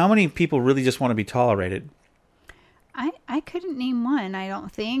 how many people really just want to be tolerated? I couldn't name one, I don't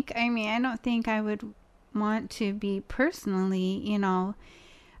think. I mean, I don't think I would want to be personally, you know,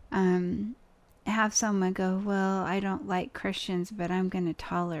 have someone go, well, I don't like Christians, but I'm going to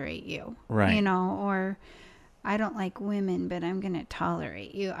tolerate you. Right. You know, or I don't like women, but I'm going to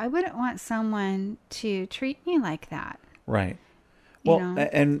tolerate you. I wouldn't want someone to treat me like that. Right. Well, you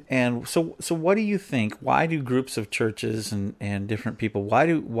know? and so what do you think? Why do groups of churches and different people, why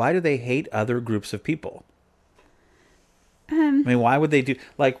do they hate other groups of people? I mean, why would they do,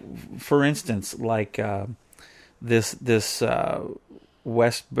 like, for instance, like this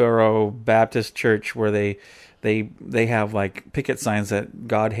Westboro Baptist Church where they have like picket signs that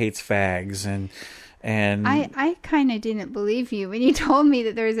God hates fags and I kind of didn't believe you when you told me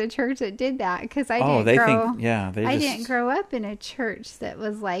that there was a church that did that, because I didn't grow up in a church that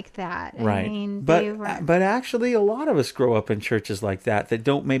was like that. Right. I mean, but actually, a lot of us grow up in churches like that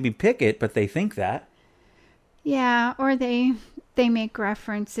don't maybe picket, but they think that. Yeah, or they make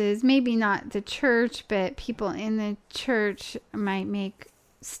references, maybe not the church, but people in the church might make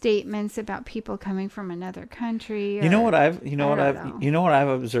statements about people coming from another country. You know what I've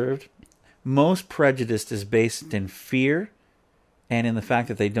observed? Most prejudice is based in fear and in the fact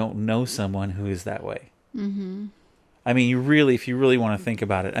that they don't know someone who is that way. Mm-hmm. I mean, if you really want to think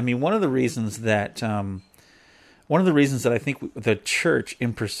about it, I mean, one of the reasons that I think the church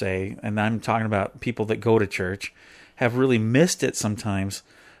in per se, and I'm talking about people that go to church, have really missed it sometimes,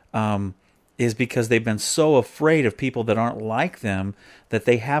 is because they've been so afraid of people that aren't like them that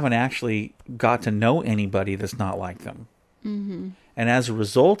they haven't actually got to know anybody that's not like them. Mm-hmm. And as a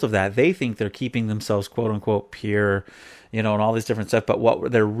result of that, they think they're keeping themselves, quote unquote, pure, you know, and all this different stuff. But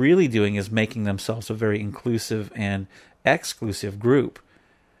what they're really doing is making themselves a very inclusive and exclusive group,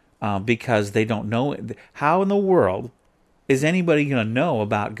 because they don't know. How in the world is anybody going to know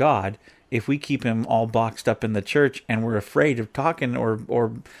about God if we keep him all boxed up in the church and we're afraid of talking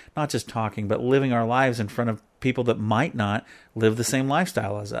or not just talking, but living our lives in front of people that might not live the same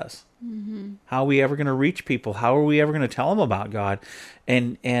lifestyle as us? Mm-hmm. How are we ever going to reach people? How are we ever going to tell them about God?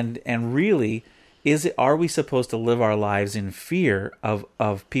 And really, are we supposed to live our lives in fear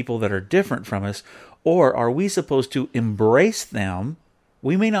of people that are different from us, or are we supposed to embrace them?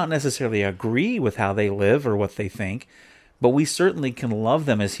 We may not necessarily agree with how they live or what they think, but we certainly can love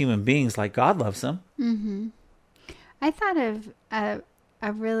them as human beings like God loves them. Mm-hmm. I thought of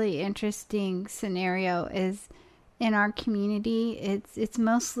a really interesting scenario is in our community. It's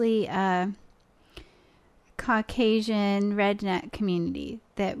mostly a Caucasian redneck community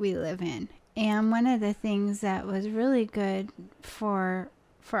that we live in. And one of the things that was really good for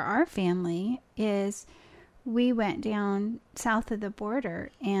our family is we went down south of the border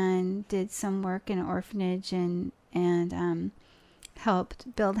and did some work in an orphanage and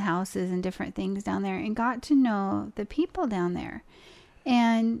helped build houses and different things down there and got to know the people down there.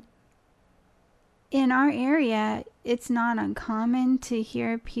 And in our area, it's not uncommon to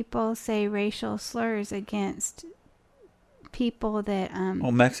hear people say racial slurs against people that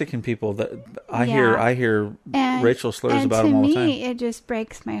Mexican people that I hear racial slurs about them all the time. And to me, it just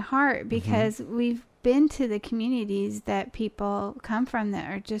breaks my heart because we've been to the communities that people come from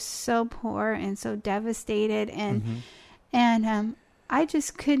that are just so poor and so devastated, and I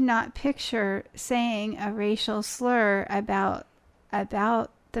just could not picture saying a racial slur about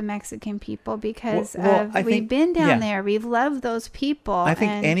the Mexican people because we've been down there. We've loved those people. I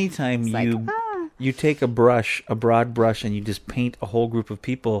think anytime you take a broad brush, and you just paint a whole group of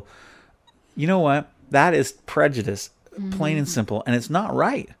people, you know what? That is prejudice, plain and simple, and it's not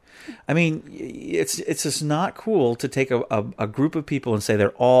right. I mean, it's just not cool to take a group of people and say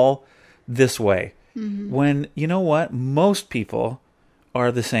they're all this way. When, you know what? Most people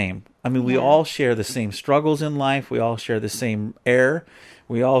are the same. I mean, we all share the same struggles in life. We all share the same air.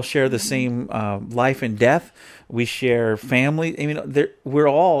 We all share the same life and death. We share family. I mean, we're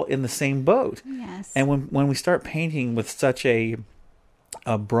all in the same boat. Yes. And when we start painting with such a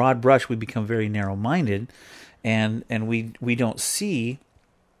broad brush, we become very narrow-minded, and we don't see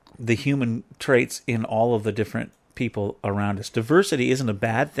the human traits in all of the different people around us. Diversity isn't a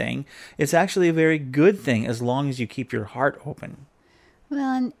bad thing. It's actually a very good thing as long as you keep your heart open.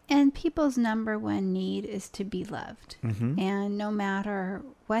 Well, and people's number one need is to be loved. And no matter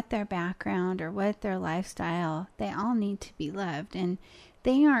what their background or what their lifestyle, they all need to be loved. And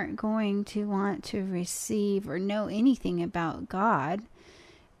they aren't going to want to receive or know anything about God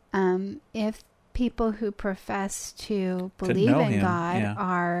if people who profess to believe in God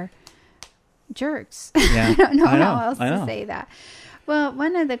are jerks. I don't know how else to say that. Well,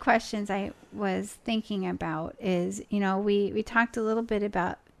 one of the questions I was thinking about is, we talked a little bit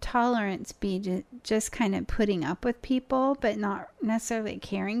about tolerance being just kind of putting up with people, but not necessarily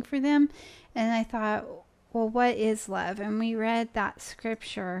caring for them. And I thought, well, what is love? And we read that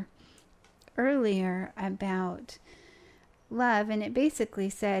scripture earlier about love, and it basically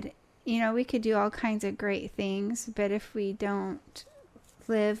said, we could do all kinds of great things, but if we don't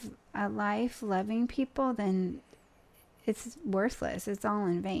live a life loving people, then it's worthless. It's all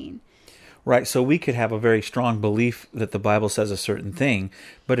in vain. Right. So we could have a very strong belief that the Bible says a certain thing,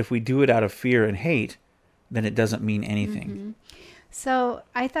 but if we do it out of fear and hate, then it doesn't mean anything. So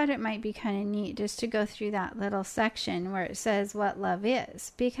I thought it might be kind of neat just to go through that little section where it says what love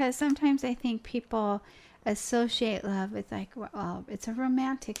is, because sometimes I think people associate love with it's a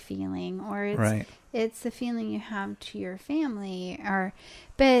romantic feeling, or it's the feeling you have to your family,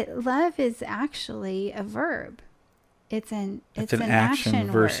 but love is actually a verb. It's an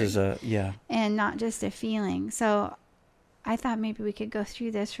action versus word, and not just a feeling. So I thought maybe we could go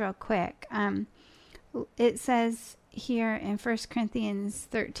through this real quick. It says here in 1 Corinthians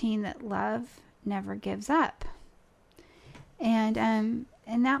 13 that love never gives up, and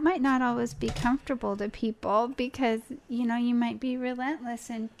that might not always be comfortable to people, because you might be relentless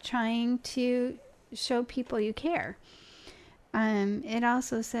in trying to show people you care. It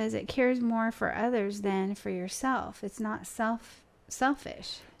also says it cares more for others than for yourself. It's not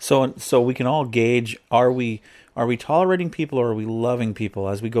selfish. So we can all gauge: are we tolerating people, or are we loving people?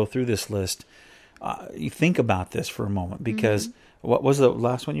 As we go through this list, you think about this for a moment, because what was the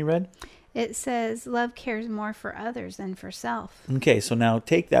last one you read? It says love cares more for others than for self. Okay, so now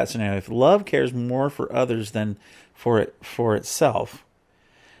take that scenario. If love cares more for others than for itself,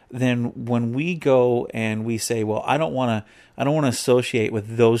 then when we go and we say, well, I don't want to associate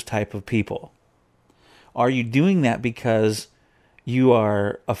with those type of people, are you doing that because you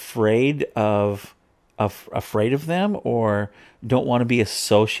are afraid of them, or don't want to be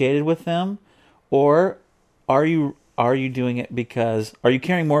associated with them, or are you doing it because are you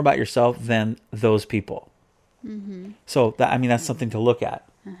caring more about yourself than those people? So that's something to look at.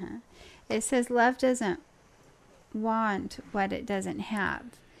 It says love doesn't want what it doesn't have.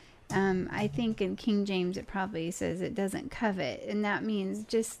 I think in King James it probably says it doesn't covet, and that means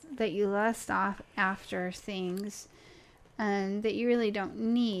just that you lust after things that you really don't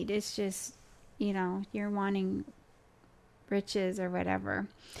need. It's just, you're wanting riches or whatever.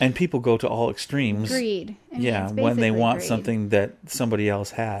 And people go to all extremes. Greed. When they want greed. Something that somebody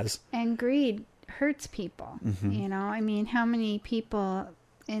else has. And greed hurts people. How many people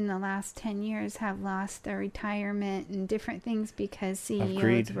in the last 10 years have lost their retirement and different things because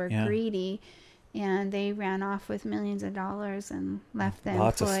CEOs were greedy, and they ran off with millions of dollars and left the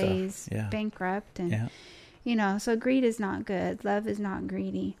employees bankrupt. And so greed is not good. Love is not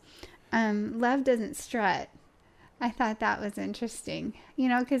greedy. Love doesn't strut. I thought that was interesting,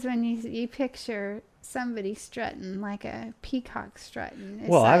 because when you picture somebody strutting like a peacock strutting.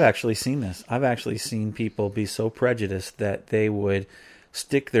 Well, I've actually seen this. I've actually seen people be so prejudiced that they would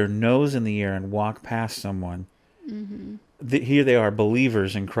stick their nose in the air and walk past someone. Here they are,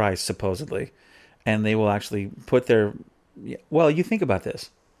 believers in Christ, supposedly, and they will actually put their... Well, you think about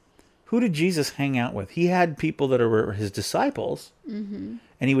this. Who did Jesus hang out with? He had people that were his disciples, and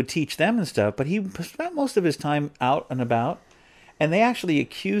he would teach them and stuff, but he spent most of his time out and about, And they actually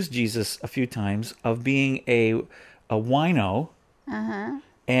accused Jesus a few times of being a wino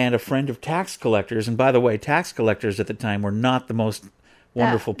and a friend of tax collectors. And by the way, tax collectors at the time were not the most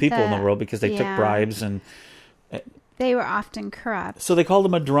wonderful people in the world because they took bribes and they were often corrupt. So they called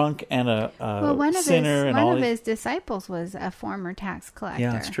him a drunk and a sinner. One of his disciples was a former tax collector.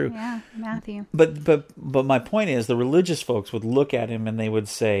 Yeah, that's true. Yeah, Matthew. But my point is, the religious folks would look at him and they would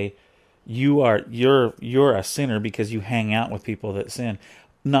say, you're a sinner because you hang out with people that sin,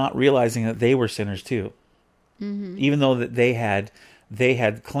 not realizing that they were sinners too. Mm-hmm. Even though that they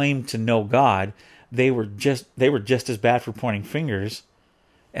had claimed to know God, they were just as bad for pointing fingers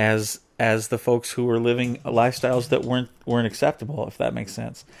as the folks who were living lifestyles that weren't acceptable, if that makes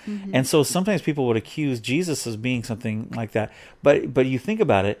sense. Mm-hmm. And so sometimes people would accuse Jesus as being something like that. But you think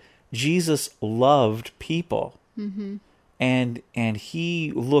about it, Jesus loved people. Mm-hmm. And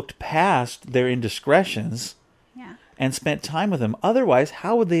he looked past their indiscretions and spent time with them. Otherwise,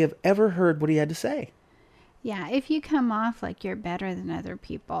 how would they have ever heard what he had to say? Yeah, if you come off like you're better than other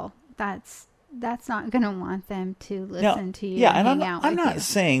people, that's not going to want them to listen to you. Yeah, and I'm not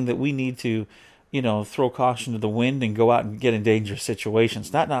saying that we need to, throw caution to the wind and go out and get in dangerous situations.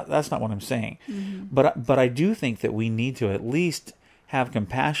 That's not what I'm saying. Mm-hmm. But I do think that we need to at least have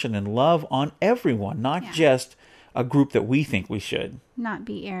compassion and love on everyone, not just a group that we think we should. Not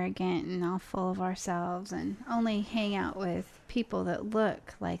be arrogant and all full of ourselves and only hang out with people that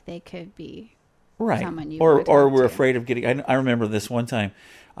look like they could be someone you or we're afraid of getting... I remember this one time,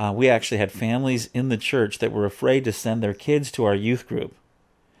 we actually had families in the church that were afraid to send their kids to our youth group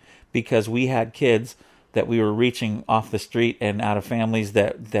because we had kids that we were reaching off the street and out of families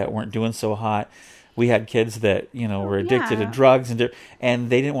that weren't doing so hot. We had kids that were addicted to drugs and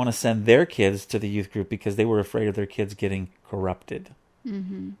they didn't want to send their kids to the youth group because they were afraid of their kids getting corrupted.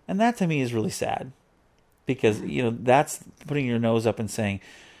 Mm-hmm. And that to me is really sad because that's putting your nose up and saying,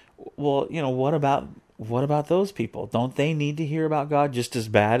 well, what about those people? Don't they need to hear about God just as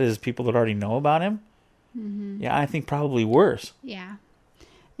bad as people that already know about Him? Mm-hmm. Yeah, I think probably worse. Yeah,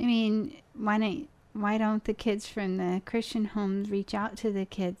 I mean, why don't the kids from the Christian homes reach out to the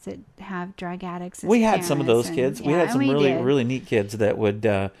kids that have drug addicts? We had some of those kids. We had some really neat kids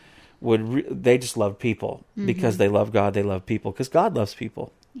that they just love people because they love God. They love people because God loves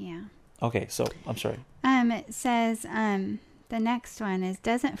people. Yeah. Okay, so I'm sorry. It says the next one is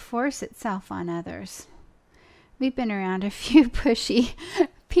doesn't force itself on others. We've been around a few pushy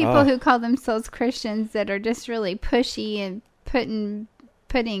people who call themselves Christians that are just really pushy and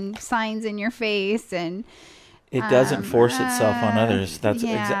putting signs in your face, and it doesn't force itself on others. That's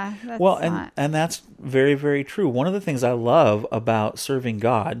and that's very, very true. One of the things I love about serving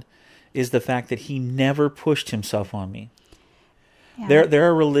God is the fact that He never pushed Himself on me. Yeah. There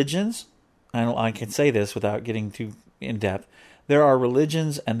are religions, and I can say this without getting too in depth. There are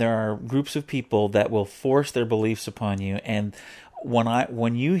religions and there are groups of people that will force their beliefs upon you. And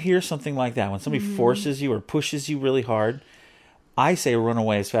when you hear something like that, when somebody forces you or pushes you really hard, I say run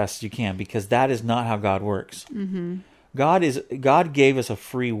away as fast as you can because that is not how God works. Mm-hmm. God gave us a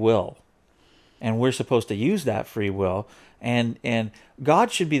free will, and we're supposed to use that free will. And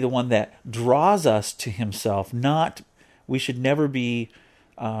God should be the one that draws us to Himself. We should never be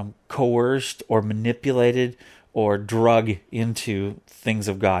coerced or manipulated or drug into things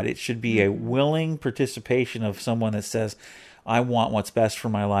of God. It should be a willing participation of someone that says, I want what's best for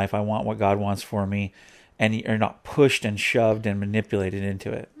my life. I want what God wants for me. And you're not pushed and shoved and manipulated into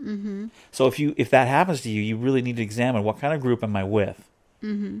it. Mm-hmm. So if that happens to you, you really need to examine what kind of group am I with?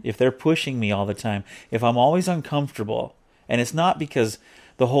 Mm-hmm. If they're pushing me all the time, if I'm always uncomfortable, and it's not because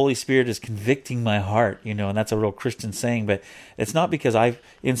the Holy Spirit is convicting my heart, and that's a real Christian saying, but it's not because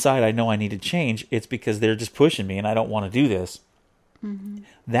inside I know I need to change. It's because they're just pushing me and I don't want to do this. Mm-hmm.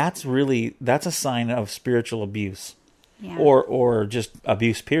 That's a sign of spiritual abuse. Yeah. Or just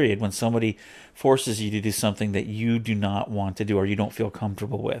abuse, period, when somebody forces you to do something that you do not want to do or you don't feel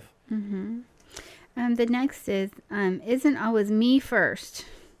comfortable with. Mm-hmm. The next is, isn't always me first.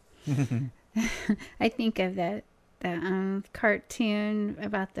 I think of the cartoon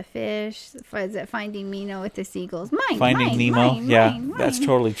about the fish. Is it Finding Nemo with the seagulls? Finding Nemo? Mine. That's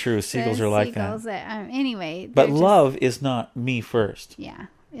totally true. Seagulls are like that. Anyway. But love is not me first. Yeah.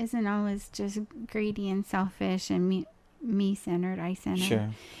 Isn't always just greedy and selfish and me-centered, I-centered. Sure.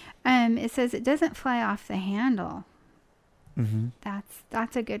 It says it doesn't fly off the handle. Mm-hmm.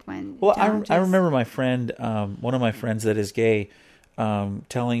 That's a good one. Well, I remember my friend, one of my friends that is gay,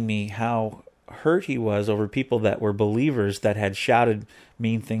 telling me how hurt he was over people that were believers that had shouted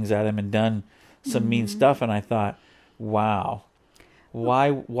mean things at him and done some mean stuff. And I thought, wow. why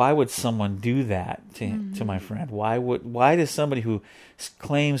would someone do that to my friend? Why does somebody who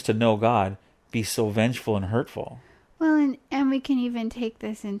claims to know God be so vengeful and hurtful? Well, and we can even take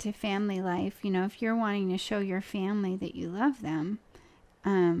this into family life. You know, if you're wanting to show your family that you love them,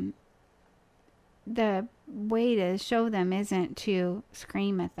 the way to show them isn't to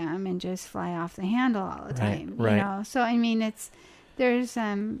scream at them and just fly off the handle all the time. Right. You know, so I mean, there's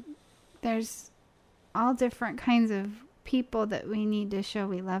all different kinds of people that we need to show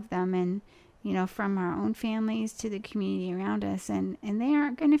we love them, and you know, from our own families to the community around us, and they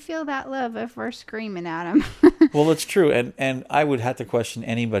aren't going to feel that love if we're screaming at them. Well, it's true, and I would have to question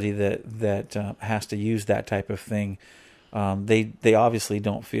anybody that has to use that type of thing. They obviously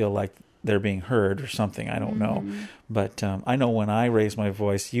don't feel like they're being heard or something. I don't know, but I know when I raise my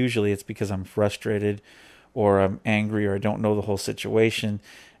voice, usually it's because I'm frustrated, or I'm angry, or I don't know the whole situation.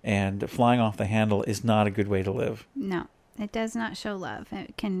 And flying off the handle is not a good way to live. No. It does not show love.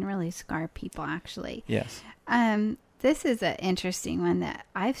 It can really scar people, actually. Yes. This is an interesting one that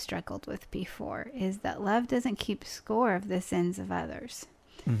I've struggled with before, is that love doesn't keep score of the sins of others.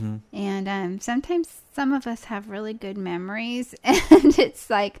 Mm-hmm. And sometimes some of us have really good memories, and it's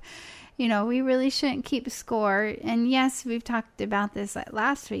like, you know, we really shouldn't keep score. And yes, we've talked about this like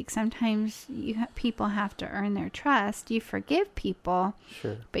last week. Sometimes people have to earn their trust. You forgive people,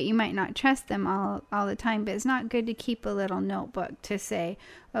 sure, but you might not trust them all the time. But it's not good to keep a little notebook to say,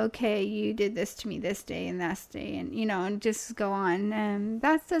 okay, you did this to me this day and that day, and you know, and just go on.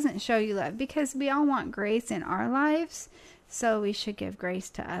 That doesn't show you love, because we all want grace in our lives, so we should give grace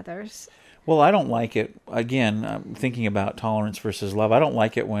to others. Well, I don't like it. Again, I'm thinking about tolerance versus love. I don't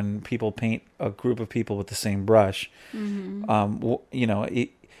like it when people paint a group of people with the same brush. Mm-hmm. You know,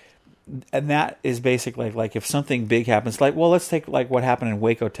 and that is basically like if something big happens, like, well, let's take like what happened in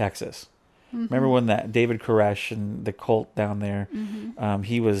Waco, Texas. Mm-hmm. Remember when that David Koresh and the cult down there, mm-hmm.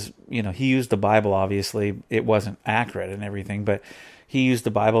 He was, you know, he used the Bible, obviously. It wasn't accurate and everything, but he used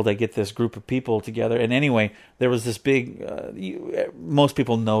the Bible to get this group of people together. And anyway, there was this big, most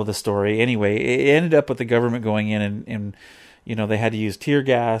people know the story. Anyway, it ended up with the government going in and you know, they had to use tear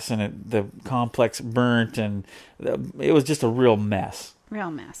gas, and the complex burnt, and it was just a real mess. Real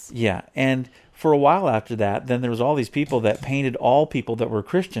mess. Yeah. And for a while after that, then there was all these people that painted all people that were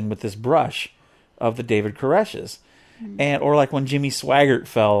Christian with this brush of the David Koreshes. And or like when Jimmy Swaggart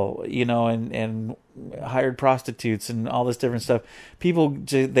fell, you know, and hired prostitutes and all this different stuff. People,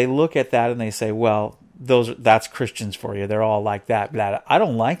 they look at that and they say, well, that's Christians for you. They're all like that. I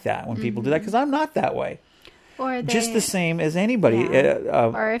don't like that when people do that, because I'm not that way. Or just the same as anybody.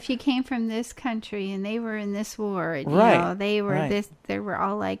 Yeah. Or if you came from this country and they were in this war, you know, they were this, they were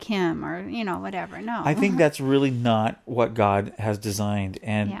all like him, or you know, whatever. No, I think that's really not what God has designed,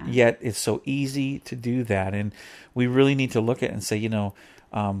 and yet it's so easy to do that. And we really need to look at it and say, you know,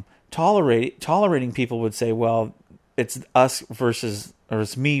 tolerating people would say, well, it's us versus, or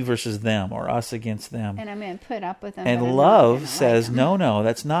it's me versus them, or us against them. And I'm going to put up with them. And love says, no,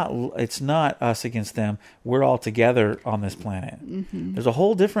 it's not us against them. We're all together on this planet. Mm-hmm. There's a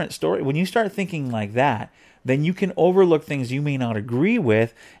whole different story. When you start thinking like that, then you can overlook things you may not agree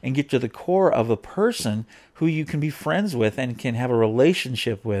with and get to the core of a person who you can be friends with and can have a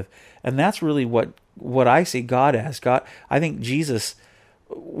relationship with. And that's really what I see God as. God, I think Jesus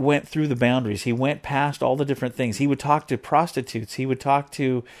went through the boundaries. He went past all the different things. He would talk to prostitutes. He would talk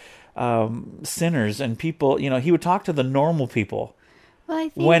to sinners and people. You know, he would talk to the normal people.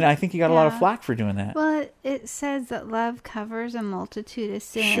 Well, I think he got a lot of flack for doing that. Well, it says that love covers a multitude of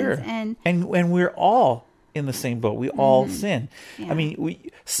sins. Sure, and we're all in the same boat. We all sin. Yeah. I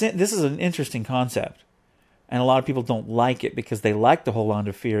mean, sin. This is an interesting concept, and a lot of people don't like it because they like to hold on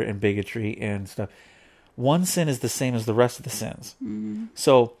to fear and bigotry and stuff. One sin is the same as the rest of the sins. Mm-hmm.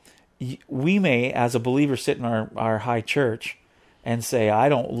 So we may, as a believer, sit in our high church and say, I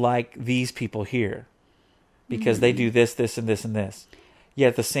don't like these people here because they do this, this, and this, and this. Yet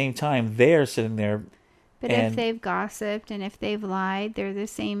at the same time, they're sitting there. But if they've gossiped and if they've lied, they're the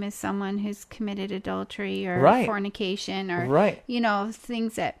same as someone who's committed adultery or fornication or, you know,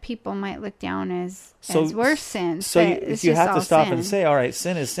 things that people might look down as worse sins. So you have to stop and say, all right,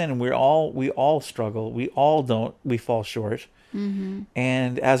 sin is sin, and we all struggle. We fall short. Mm-hmm.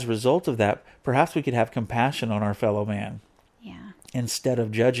 And as a result of that, perhaps we could have compassion on our fellow man. Yeah. Instead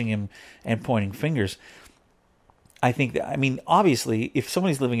of judging him and pointing fingers. I think obviously, if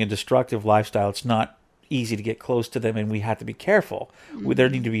somebody's living a destructive lifestyle, it's not easy to get close to them, and we have to be careful. Mm-hmm. There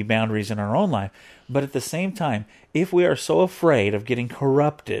need to be boundaries in our own life. But at the same time, if we are so afraid of getting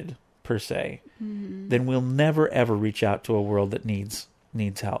corrupted, per se, then we'll never, ever reach out to a world that needs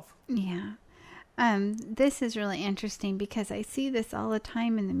help. Yeah. This is really interesting because I see this all the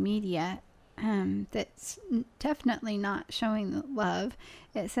time in the media. That's definitely not showing the love.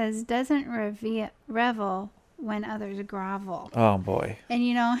 It says, doesn't revel when others grovel. Oh boy.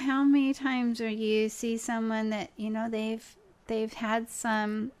 And how many times are you see someone that they've had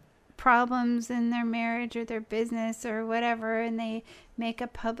some problems in their marriage or their business or whatever, and they make a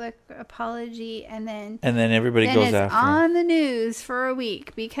public apology, and then everybody goes it's after on the news for a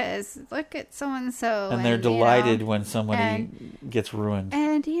week because look at so and so, and they're delighted when somebody gets ruined.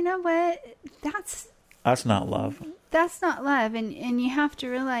 And you know what? That's not love. That's not love, and you have to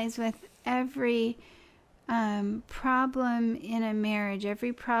realize with every problem in a marriage,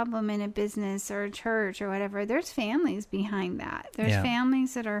 every problem in a business or a church or whatever, there's families behind that. There's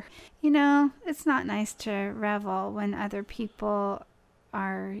families that are, it's not nice to revel when other people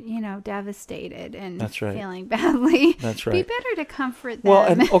are, devastated and That's right. feeling badly. That's right. Be better to comfort them. Well,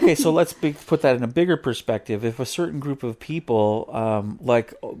 and okay, so let's put that in a bigger perspective. If a certain group of people, a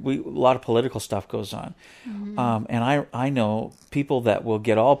lot of political stuff goes on, and I know people that will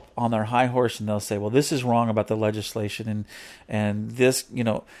get all on their high horse and they'll say, well, this is wrong about the legislation and this,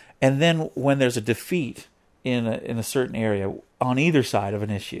 and then when there's a defeat in a certain area on either side of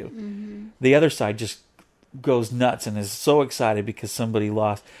an issue, the other side just goes nuts and is so excited because somebody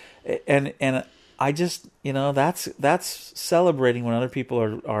lost, and I just that's celebrating when other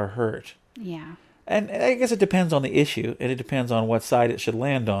people are hurt. Yeah. And I guess it depends on the issue, and it depends on what side it should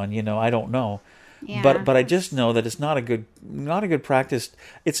land on. I don't know, but I just know that it's not a good practice.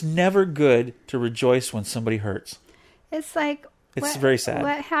 It's never good to rejoice when somebody hurts. It's like it's very sad.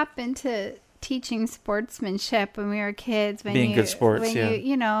 What happened to teaching sportsmanship when we were kids? When being good sports,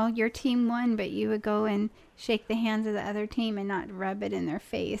 your team won, but you would go and shake the hands of the other team and not rub it in their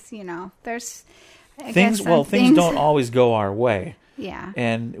face. There's things don't always go our way. Yeah,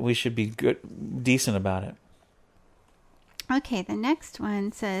 and we should be decent about it. Okay, the next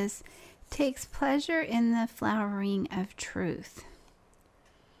one says, takes pleasure in the flowering of truth.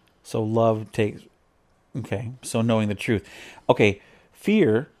 So love takes. Okay, so knowing the truth. Okay,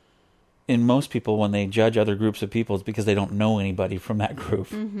 fear in most people when they judge other groups of people is because they don't know anybody from that group.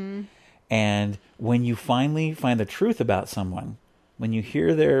 Mm-hmm. And when you finally find the truth about someone, when you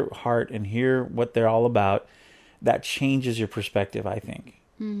hear their heart and hear what they're all about, that changes your perspective, I think.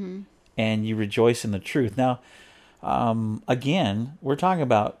 Mm-hmm. And you rejoice in the truth. Now, again, we're talking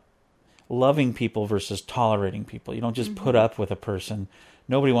about loving people versus tolerating people. You don't just put up with a person.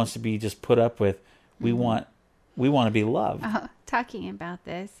 Nobody wants to be just put up with. We want to be loved. Talking about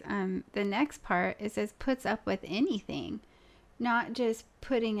this, the next part, it says puts up with anything, not just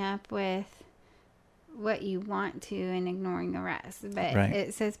putting up with what you want to and ignoring the rest. But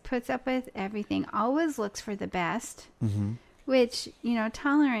it says puts up with everything, always looks for the best, which,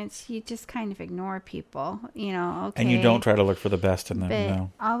 tolerance, you just kind of ignore people, okay. And you don't try to look for the best in them,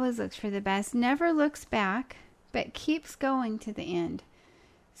 but always looks for the best, never looks back, but keeps going to the end.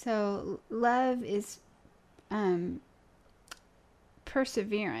 So love is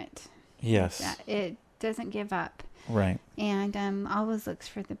perseverant. Yes. It doesn't give up. Right. And always looks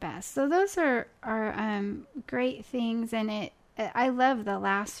for the best. So those are great things. And I love the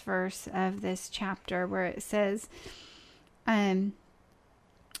last verse of this chapter where it says that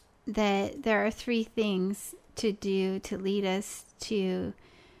there are 3 things to do to lead us to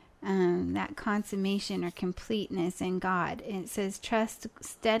that consummation or completeness in God. And it says trust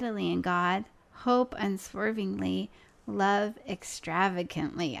steadily in God, hope unswervingly, love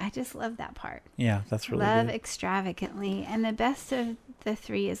extravagantly. I just love that part. Yeah, that's really love good. Extravagantly. And the best of the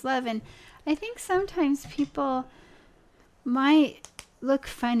 3 is love. And I think sometimes people might look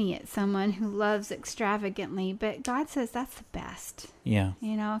funny at someone who loves extravagantly, but God says that's the best. Yeah.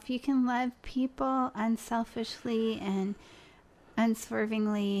 If you can love people unselfishly and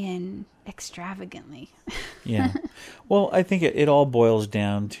unswervingly and extravagantly. Yeah. Well, I think it all boils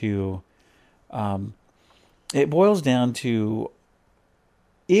down to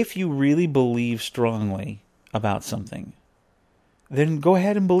if you really believe strongly about something, then go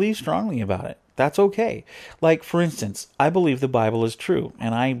ahead and believe strongly about it. That's okay. Like, for instance, I believe the Bible is true,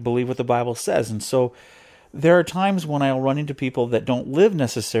 and I believe what the Bible says. And so there are times when I'll run into people that don't live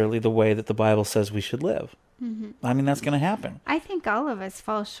necessarily the way that the Bible says we should live. Mm-hmm. I mean, that's going to happen. I think all of us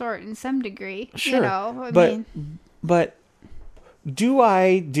fall short in some degree. Sure. But do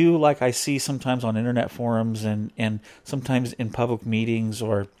I do like I see sometimes on internet forums and sometimes in public meetings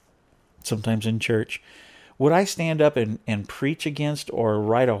or sometimes in church? Would I stand up and preach against or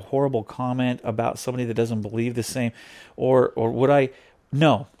write a horrible comment about somebody that doesn't believe the same? Or would I?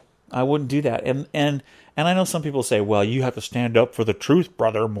 No. I wouldn't do that. And I know some people say, well, you have to stand up for the truth,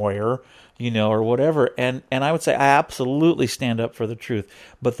 Brother Moyer, or whatever. And I would say I absolutely stand up for the truth.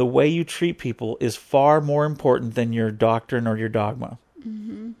 But the way you treat people is far more important than your doctrine or your dogma.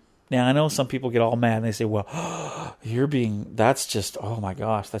 Mm-hmm. Now, I know some people get all mad and they say, well, that's just, oh my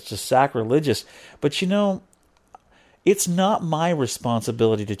gosh, that's just sacrilegious. But it's not my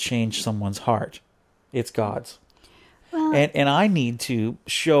responsibility to change someone's heart. It's God's. Well, and I need to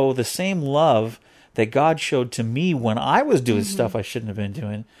show the same love that God showed to me when I was doing stuff I shouldn't have been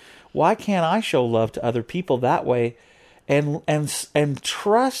doing. Why can't I show love to other people that way and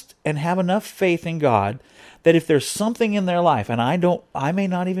trust and have enough faith in God that if there's something in their life, and I may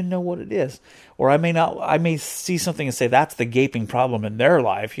not even know what it is, or I may see something and say that's the gaping problem in their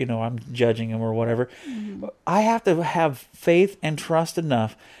life, I'm judging them or whatever. Mm-hmm. I have to have faith and trust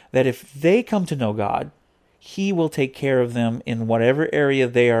enough that if they come to know God, He will take care of them in whatever area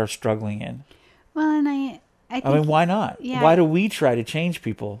they are struggling in. Well, and I think, why not? Yeah, why do we try to change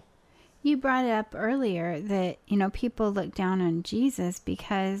people? You brought it up earlier that, people look down on Jesus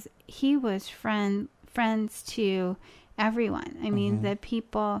because He was friends to everyone. I mean, the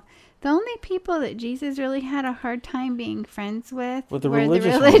only people that Jesus really had a hard time being friends with were the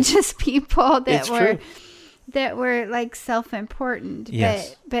religious people that were like self-important.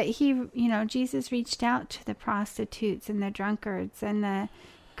 Yes. But He, Jesus reached out to the prostitutes and the drunkards and the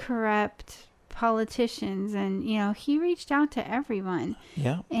corrupt politicians, and He reached out to everyone.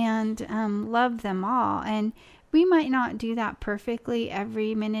 Yeah. And loved them all. And we might not do that perfectly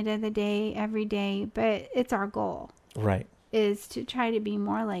every minute of the day, every day, but it's our goal. Right. Is to try to be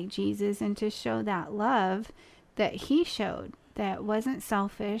more like Jesus and to show that love that He showed, that wasn't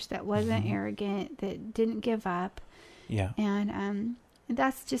selfish, that wasn't arrogant, that didn't give up. Yeah. And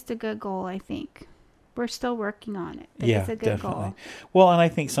that's just a good goal, I think. We're still working on it, but yeah, it's a good definitely. goal. Well, and I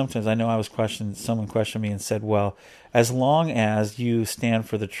think sometimes, I know someone questioned me and said, well, as long as you stand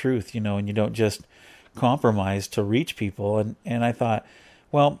for the truth, and you don't just compromise to reach people. And I thought,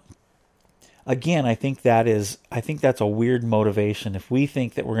 well, again, I think that's a weird motivation. If we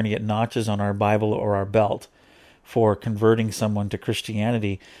think that we're going to get notches on our Bible or our belt for converting someone to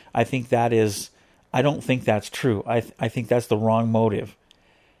Christianity, I don't think that's true. I think that's the wrong motive.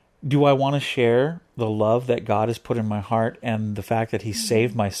 Do I want to share the love that God has put in my heart and the fact that He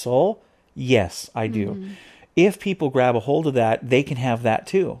saved my soul? Yes, I do. Mm-hmm. If people grab a hold of that, they can have that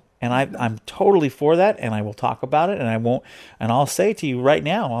too. And I'm totally for that, and I will talk about it, and I'll say to you right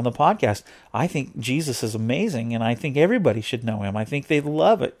now on the podcast, I think Jesus is amazing, and I think everybody should know Him. I think they'd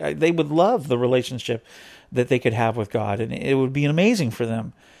love it. They would love the relationship that they could have with God, and it would be amazing for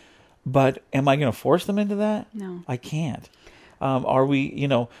them. But am I going to force them into that? No. I can't. Are we,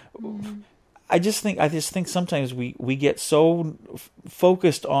 I just think sometimes we get so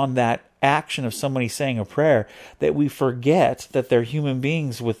focused on that action of somebody saying a prayer that we forget that they're human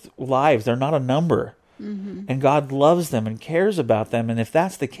beings with lives. They're not a number. Mm-hmm. And God loves them and cares about them. And if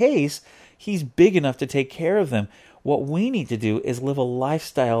that's the case, He's big enough to take care of them. What we need to do is live a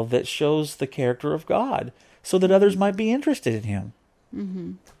lifestyle that shows the character of God so that others might be interested in Him.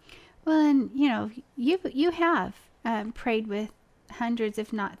 Mm-hmm. Well, and, you have prayed with hundreds,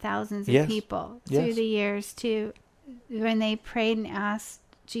 if not thousands of people through the years too, when they prayed and asked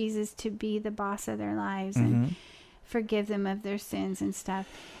Jesus to be the boss of their lives and forgive them of their sins and stuff.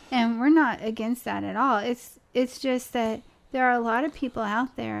 And we're not against that at all. It's just that there are a lot of people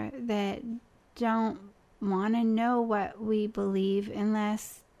out there that don't want to know what we believe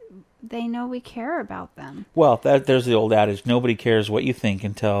unless they know we care about them. Well, there's the old adage, nobody cares what you think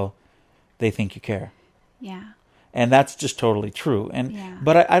until they think you care. Yeah. And that's just totally true.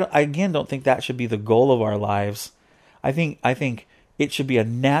 But I again don't think that should be the goal of our lives. I think it should be a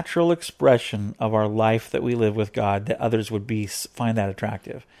natural expression of our life that we live with God that others would find that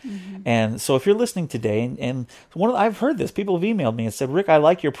attractive. Mm-hmm. And so if you're listening today, and I've heard this, people have emailed me and said, Rick, I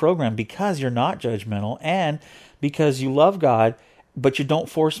like your program because you're not judgmental and because you love God, but you don't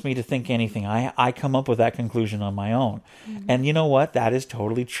force me to think anything. I come up with that conclusion on my own. Mm-hmm. And you know what? That is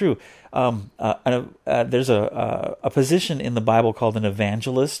totally true. There's a position in the Bible called an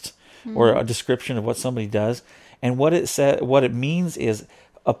evangelist, or a description of what somebody does. And what it means is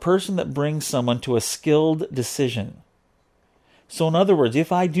a person that brings someone to a skilled decision. So in other words,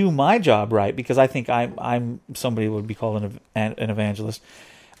 if I do my job right, because I think I'm somebody who would be called an evangelist,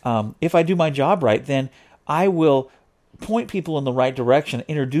 if I do my job right, then I will point people in the right direction,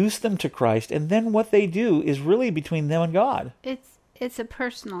 introduce them to Christ, and then what they do is really between them and God. It's a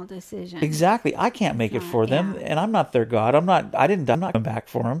personal decision. Exactly. I can't make it for them, and I'm not their God. I'm not coming back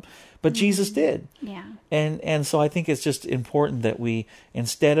for them, but Jesus did. Yeah. And so I think it's just important that we,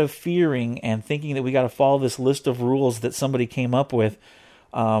 instead of fearing and thinking that we got to follow this list of rules that somebody came up with,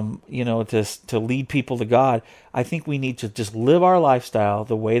 to lead people to God, I think we need to just live our lifestyle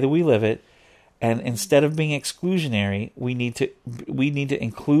the way that we live it. And instead of being exclusionary, we need to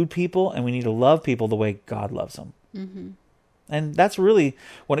include people, and we need to love people the way God loves them. Mm-hmm. And that's really,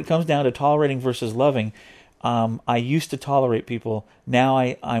 when it comes down to tolerating versus loving, I used to tolerate people. Now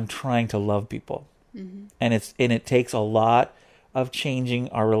I'm trying to love people. Mm-hmm. And it takes a lot of changing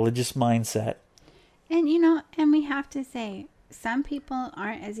our religious mindset. And we have to say, some people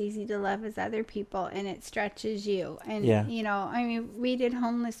aren't as easy to love as other people, and it stretches you. And we did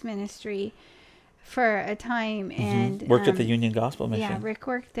homeless ministry for a time, and worked at the Union Gospel Mission. Yeah, Rick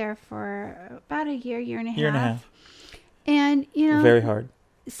worked there for about a year and a half. Year and a half. And very hard.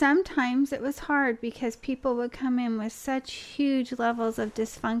 Sometimes it was hard because people would come in with such huge levels of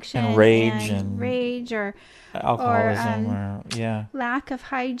dysfunction and rage or alcoholism or lack of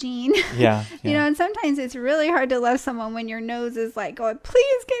hygiene. Yeah. And sometimes it's really hard to love someone when your nose is like going,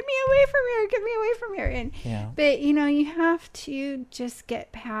 please get me away from here. And but you have to just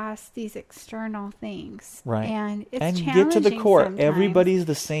get past these external things. Right. And it's and challenging get to the core. Sometimes. Everybody's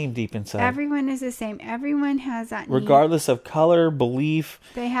the same deep inside. Everyone is the same. Everyone has that need. Regardless of color, belief,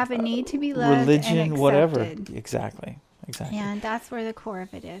 they have a need to be loved, religion, and whatever. Exactly. And that's where the core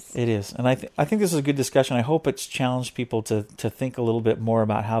of it is. It is. And I think this is a good discussion. I hope it's challenged people to think a little bit more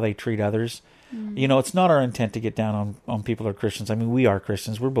about how they treat others. Mm-hmm. It's not our intent to get down on people who are Christians. I mean, we are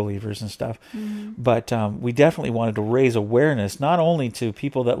Christians. We're believers and stuff. Mm-hmm. But we definitely wanted to raise awareness, not only to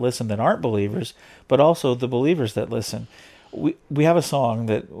people that listen that aren't believers, but also the believers that listen. We have a song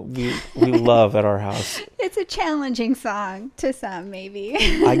that we love at our house. It's a challenging song to some, maybe.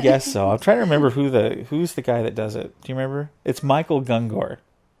 I guess so. I'm trying to remember who's the guy that does it. Do you remember? It's Michael Gungor.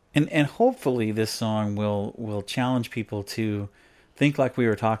 And hopefully this song will challenge people to think like we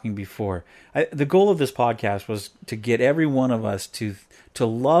were talking before. The goal of this podcast was to get every one of us to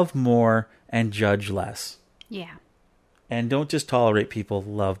love more and judge less. Yeah. And don't just tolerate people,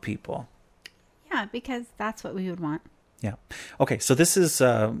 love people. Yeah, because that's what we would want. Yeah. Okay, so this is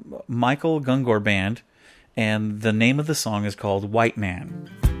Michael Gungor Band, and the name of the song is called White Man.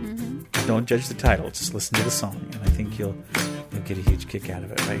 Mm-hmm. Don't judge the title, just listen to the song, and I think you'll get a huge kick out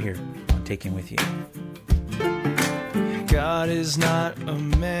of it right here on Taking With You. God is not a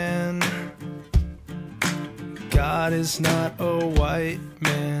man. God is not a white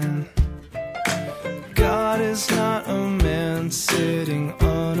man. God is not a man sitting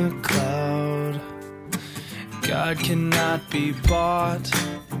on a cloud. God cannot be bought.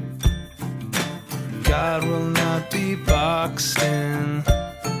 God will not be boxed in.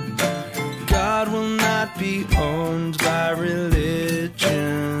 God will not be owned by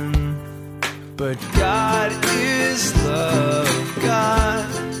religion. But God is love. God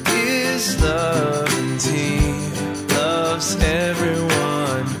is love, and He loves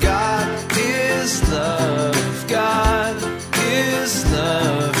everyone. God is love. God is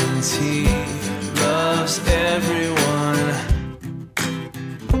love, and He loves everyone.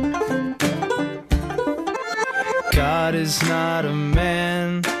 God is not a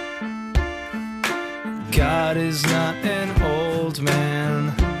man. God is not an old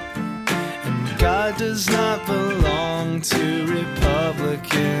man. And God does not belong to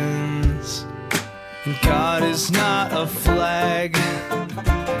Republicans. And God is not a flag,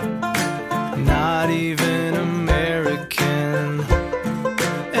 not even American.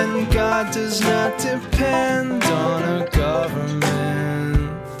 And God does not depend on a government.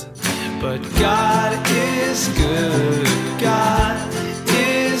 But God is good. God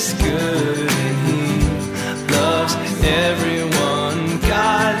is good, and He loves everyone.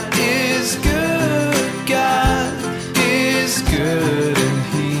 God is good. God is good, and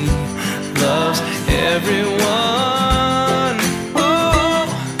He loves everyone. Oh,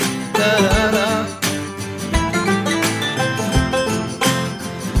 da, da, da.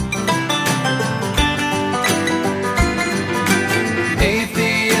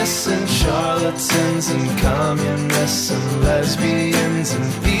 Atheists and charlatans and communists and lesbians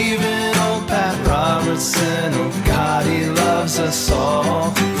and even old Pat Robertson. Oh God, He loves us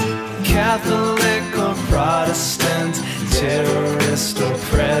all. Catholic or Protestant, terrorist or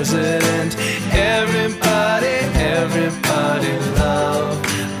president, everybody, everybody love,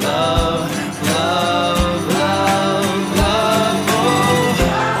 love, love, love, love, oh.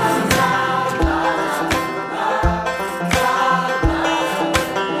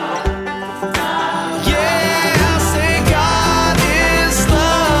 Yeah, I say God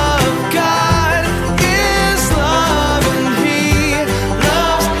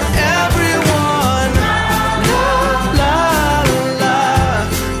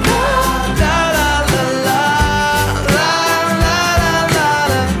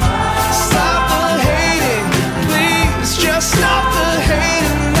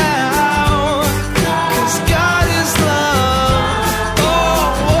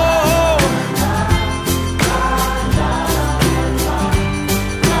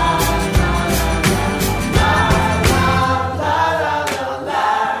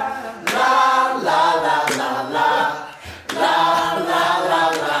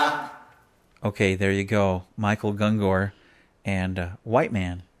Okay, there you go. Michael Gungor and White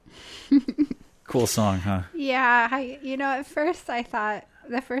Man. Cool song, huh? Yeah, at first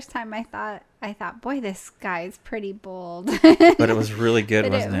the first time I thought, boy, this guy's pretty bold. But it was really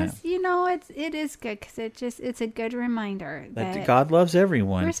good, wasn't it? It is good because it's a good reminder that God loves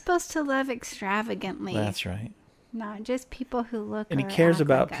everyone. We're supposed to love extravagantly. That's right. Not just people who look and He cares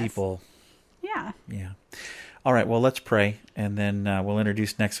about like people. Yeah. Yeah. All right, well, let's pray, and then we'll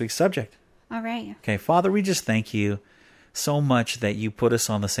introduce next week's subject. All right. Okay, Father, we just thank you so much that you put us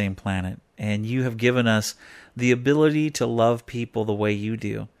on the same planet, and you have given us the ability to love people the way you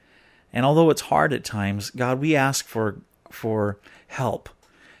do. And although it's hard at times, God, we ask for help.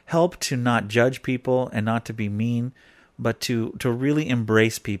 Help to not judge people and not to be mean, but to really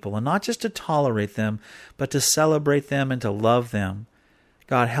embrace people, and not just to tolerate them, but to celebrate them and to love them.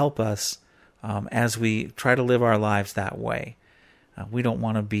 God, help us as we try to live our lives that way. We don't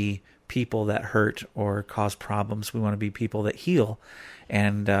want to be people that hurt or cause problems. We want to be people that heal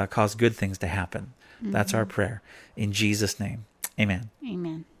and cause good things to happen. Mm-hmm. That's our prayer. In Jesus' name, amen.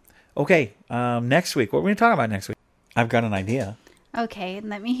 Amen. Okay, next week. What are we going to talk about next week? I've got an idea. Okay,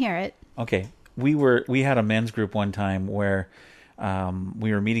 let me hear it. Okay, we had a men's group one time where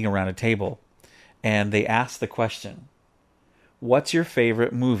we were meeting around a table, and they asked the question, what's your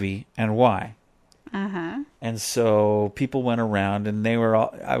favorite movie and why? Uh-huh. And so people went around, and they were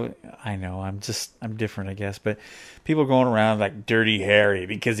all, I know, I'm different, I guess, but people going around like Dirty Harry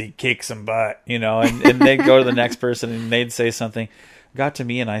because he kicks some butt, and they'd go to the next person and they'd say something. Got to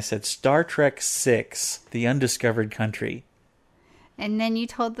me and I said, Star Trek VI, The Undiscovered Country. And then you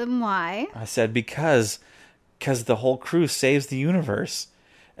told them why. I said, because the whole crew saves the universe.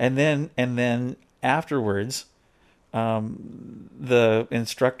 And then afterwards, the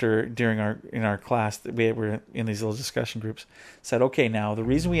instructor in our class that we were in these little discussion groups said, okay, now the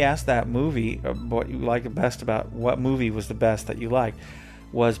reason we asked that movie, what you like the best about what movie was the best that you liked,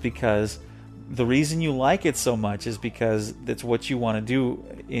 was because the reason you like it so much is because it's what you want to do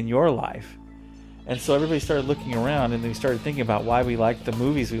in your life. And so everybody started looking around, and they started thinking about why we liked the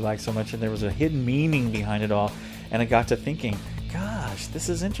movies we liked so much, and there was a hidden meaning behind it all. And I got to thinking, gosh, this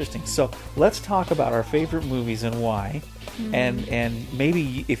is interesting. So let's talk about our favorite movies and why. Mm-hmm. And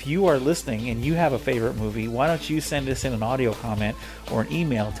maybe if you are listening and you have a favorite movie, why don't you send us in an audio comment or an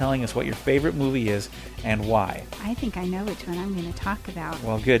email telling us what your favorite movie is and why. I think I know which one I'm going to talk about.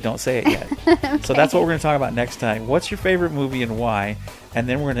 Well, good. Don't say it yet. Okay. So that's what we're going to talk about next time. What's your favorite movie and why? And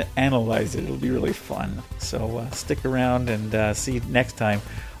then we're going to analyze it. It'll be really fun. So stick around and see you next time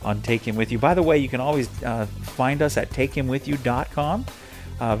on Take Him With You. By the way, you can always find us at takehimwithyou.com.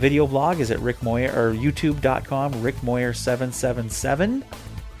 Video blog is at Rick Moyer, or youtube.com, rickmoyer777.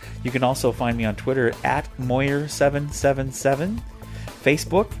 You can also find me on Twitter at Moyer777.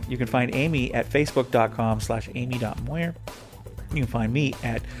 Facebook, you can find Amy at facebook.com/amy.moyer. You can find me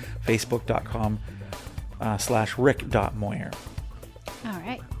at facebook.com/rick.moyer. All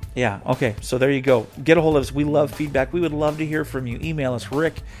right. Yeah, okay, so there you go. Get a hold of us. We love feedback. We would love to hear from you. Email us,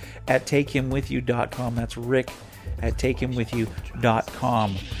 Rick at takehimwithyou.com. That's Rick at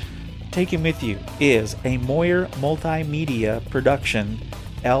takehimwithyou.com. Take Him With You is a Moyer Multimedia production,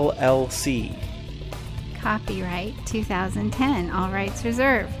 LLC. Copyright 2010. All rights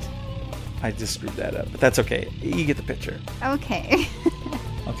reserved. I just screwed that up, but that's okay. You get the picture. Okay.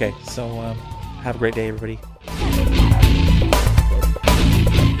 Okay, so have a great day, everybody.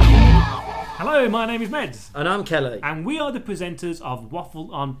 Hello, my name is Meds. And I'm Kelly. And we are the presenters of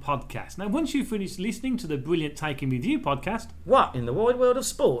Waffle On Podcast. Now, once you've finished listening to the brilliant Take Him With You podcast... What in the wide world of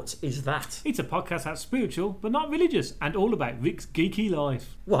sports is that? It's a podcast that's spiritual, but not religious, and all about Rick's geeky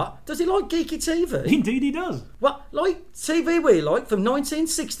life. What? Does he like geeky TV? Indeed he does. What? Like TV we like from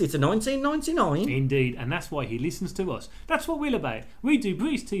 1960 to 1999? Indeed, and that's why he listens to us. That's what we're about. We do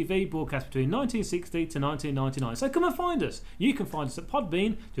British TV broadcast between 1960 to 1999, so come and find us. You can find us at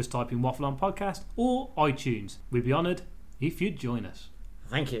Podbean, just type in Waffle On Podcast, or iTunes. We'd be honoured if you'd join us.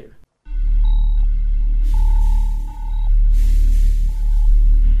 Thank you.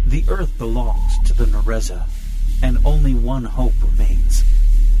 The Earth belongs to the Nereza, and only one hope remains.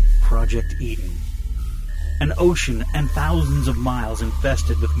 Project Eden. An ocean and thousands of miles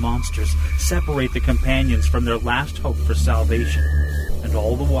infested with monsters separate the companions from their last hope for salvation, and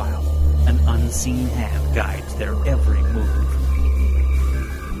all the while, an unseen hand guides their every move.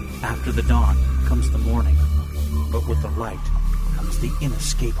 After the dawn comes the morning, but with the light comes the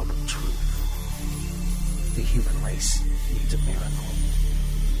inescapable truth. The human race needs a miracle.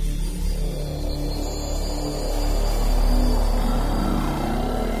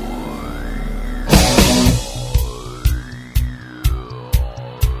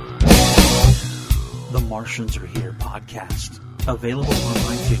 Martians Are Here podcast, available on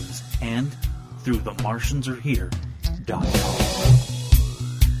iTunes and through themartiansarehere.com.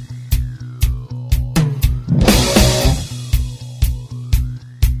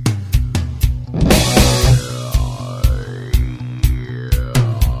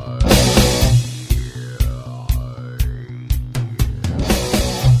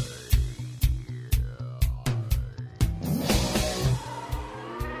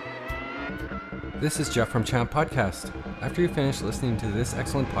 This is Jeff from Champ Podcast. After you finish listening to this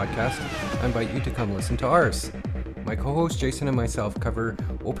excellent podcast, I invite you to come listen to ours. My co-host Jason and myself cover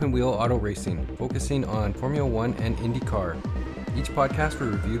open-wheel auto racing, focusing on Formula 1 and IndyCar. Each podcast we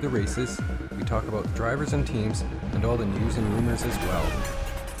review the races, we talk about the drivers and teams, and all the news and rumors as well.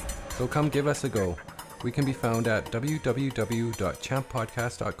 So come give us a go. We can be found at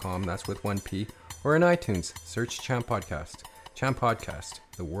www.champpodcast.com, that's with 1P, or in iTunes, search Champ Podcast. Champ Podcast,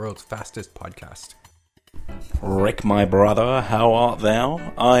 the world's fastest podcast. Rick, my brother, how art thou?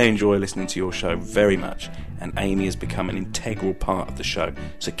 I enjoy listening to your show very much, and Amy has become an integral part of the show,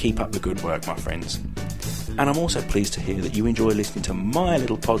 so keep up the good work, my friends. And I'm also pleased to hear that you enjoy listening to my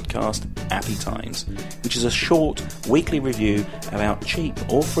little podcast, Appy Times, which is a short, weekly review about cheap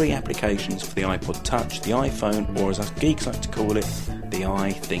or free applications for the iPod Touch, the iPhone, or as us geeks like to call it, the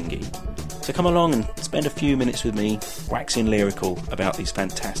iThingy. So come along and spend a few minutes with me waxing lyrical about these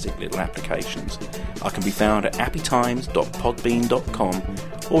fantastic little applications. I can be found at appytimes.podbean.com,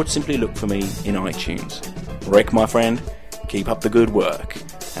 or simply look for me in iTunes. Rick, my friend, keep up the good work,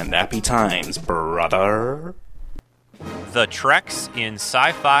 and happy times, brother. The Treks in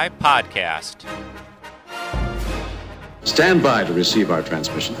Sci-Fi Podcast. Stand by to receive our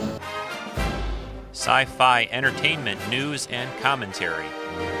transmission. Sci-fi entertainment news and commentary.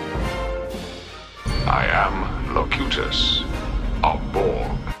 I am Locutus of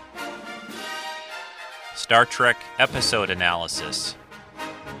Borg. Star Trek episode analysis.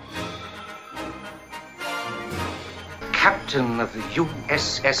 Captain of the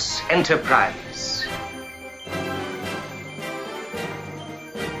USS Enterprise.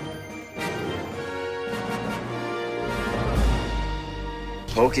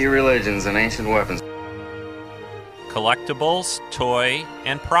 Hokey religions and ancient weapons. Collectibles, toy,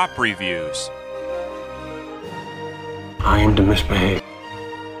 and prop reviews. I am to misbehave.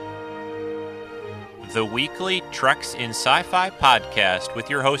 The weekly Treks in Sci-Fi podcast with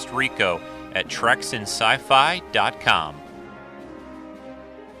your host Rico at treksinsci-fi.com.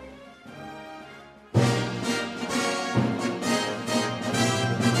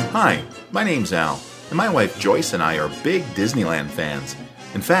 Hi, my name's Al, and my wife Joyce and I are big Disneyland fans.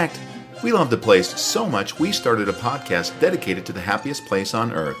 In fact, we love the place so much we started a podcast dedicated to the happiest place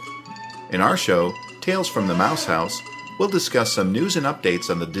on Earth. In our show, Tales from the Mouse House, we'll discuss some news and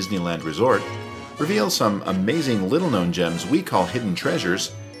updates on the Disneyland Resort, reveal some amazing little-known gems we call hidden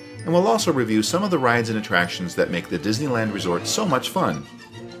treasures, and we'll also review some of the rides and attractions that make the Disneyland Resort so much fun.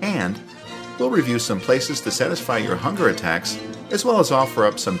 And we'll review some places to satisfy your hunger attacks, as well as offer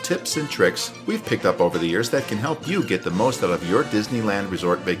up some tips and tricks we've picked up over the years that can help you get the most out of your Disneyland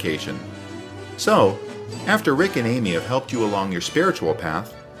Resort vacation. So, after Rick and Amy have helped you along your spiritual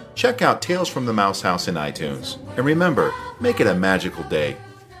path, check out Tales from the Mouse House in iTunes. And remember, make it a magical day.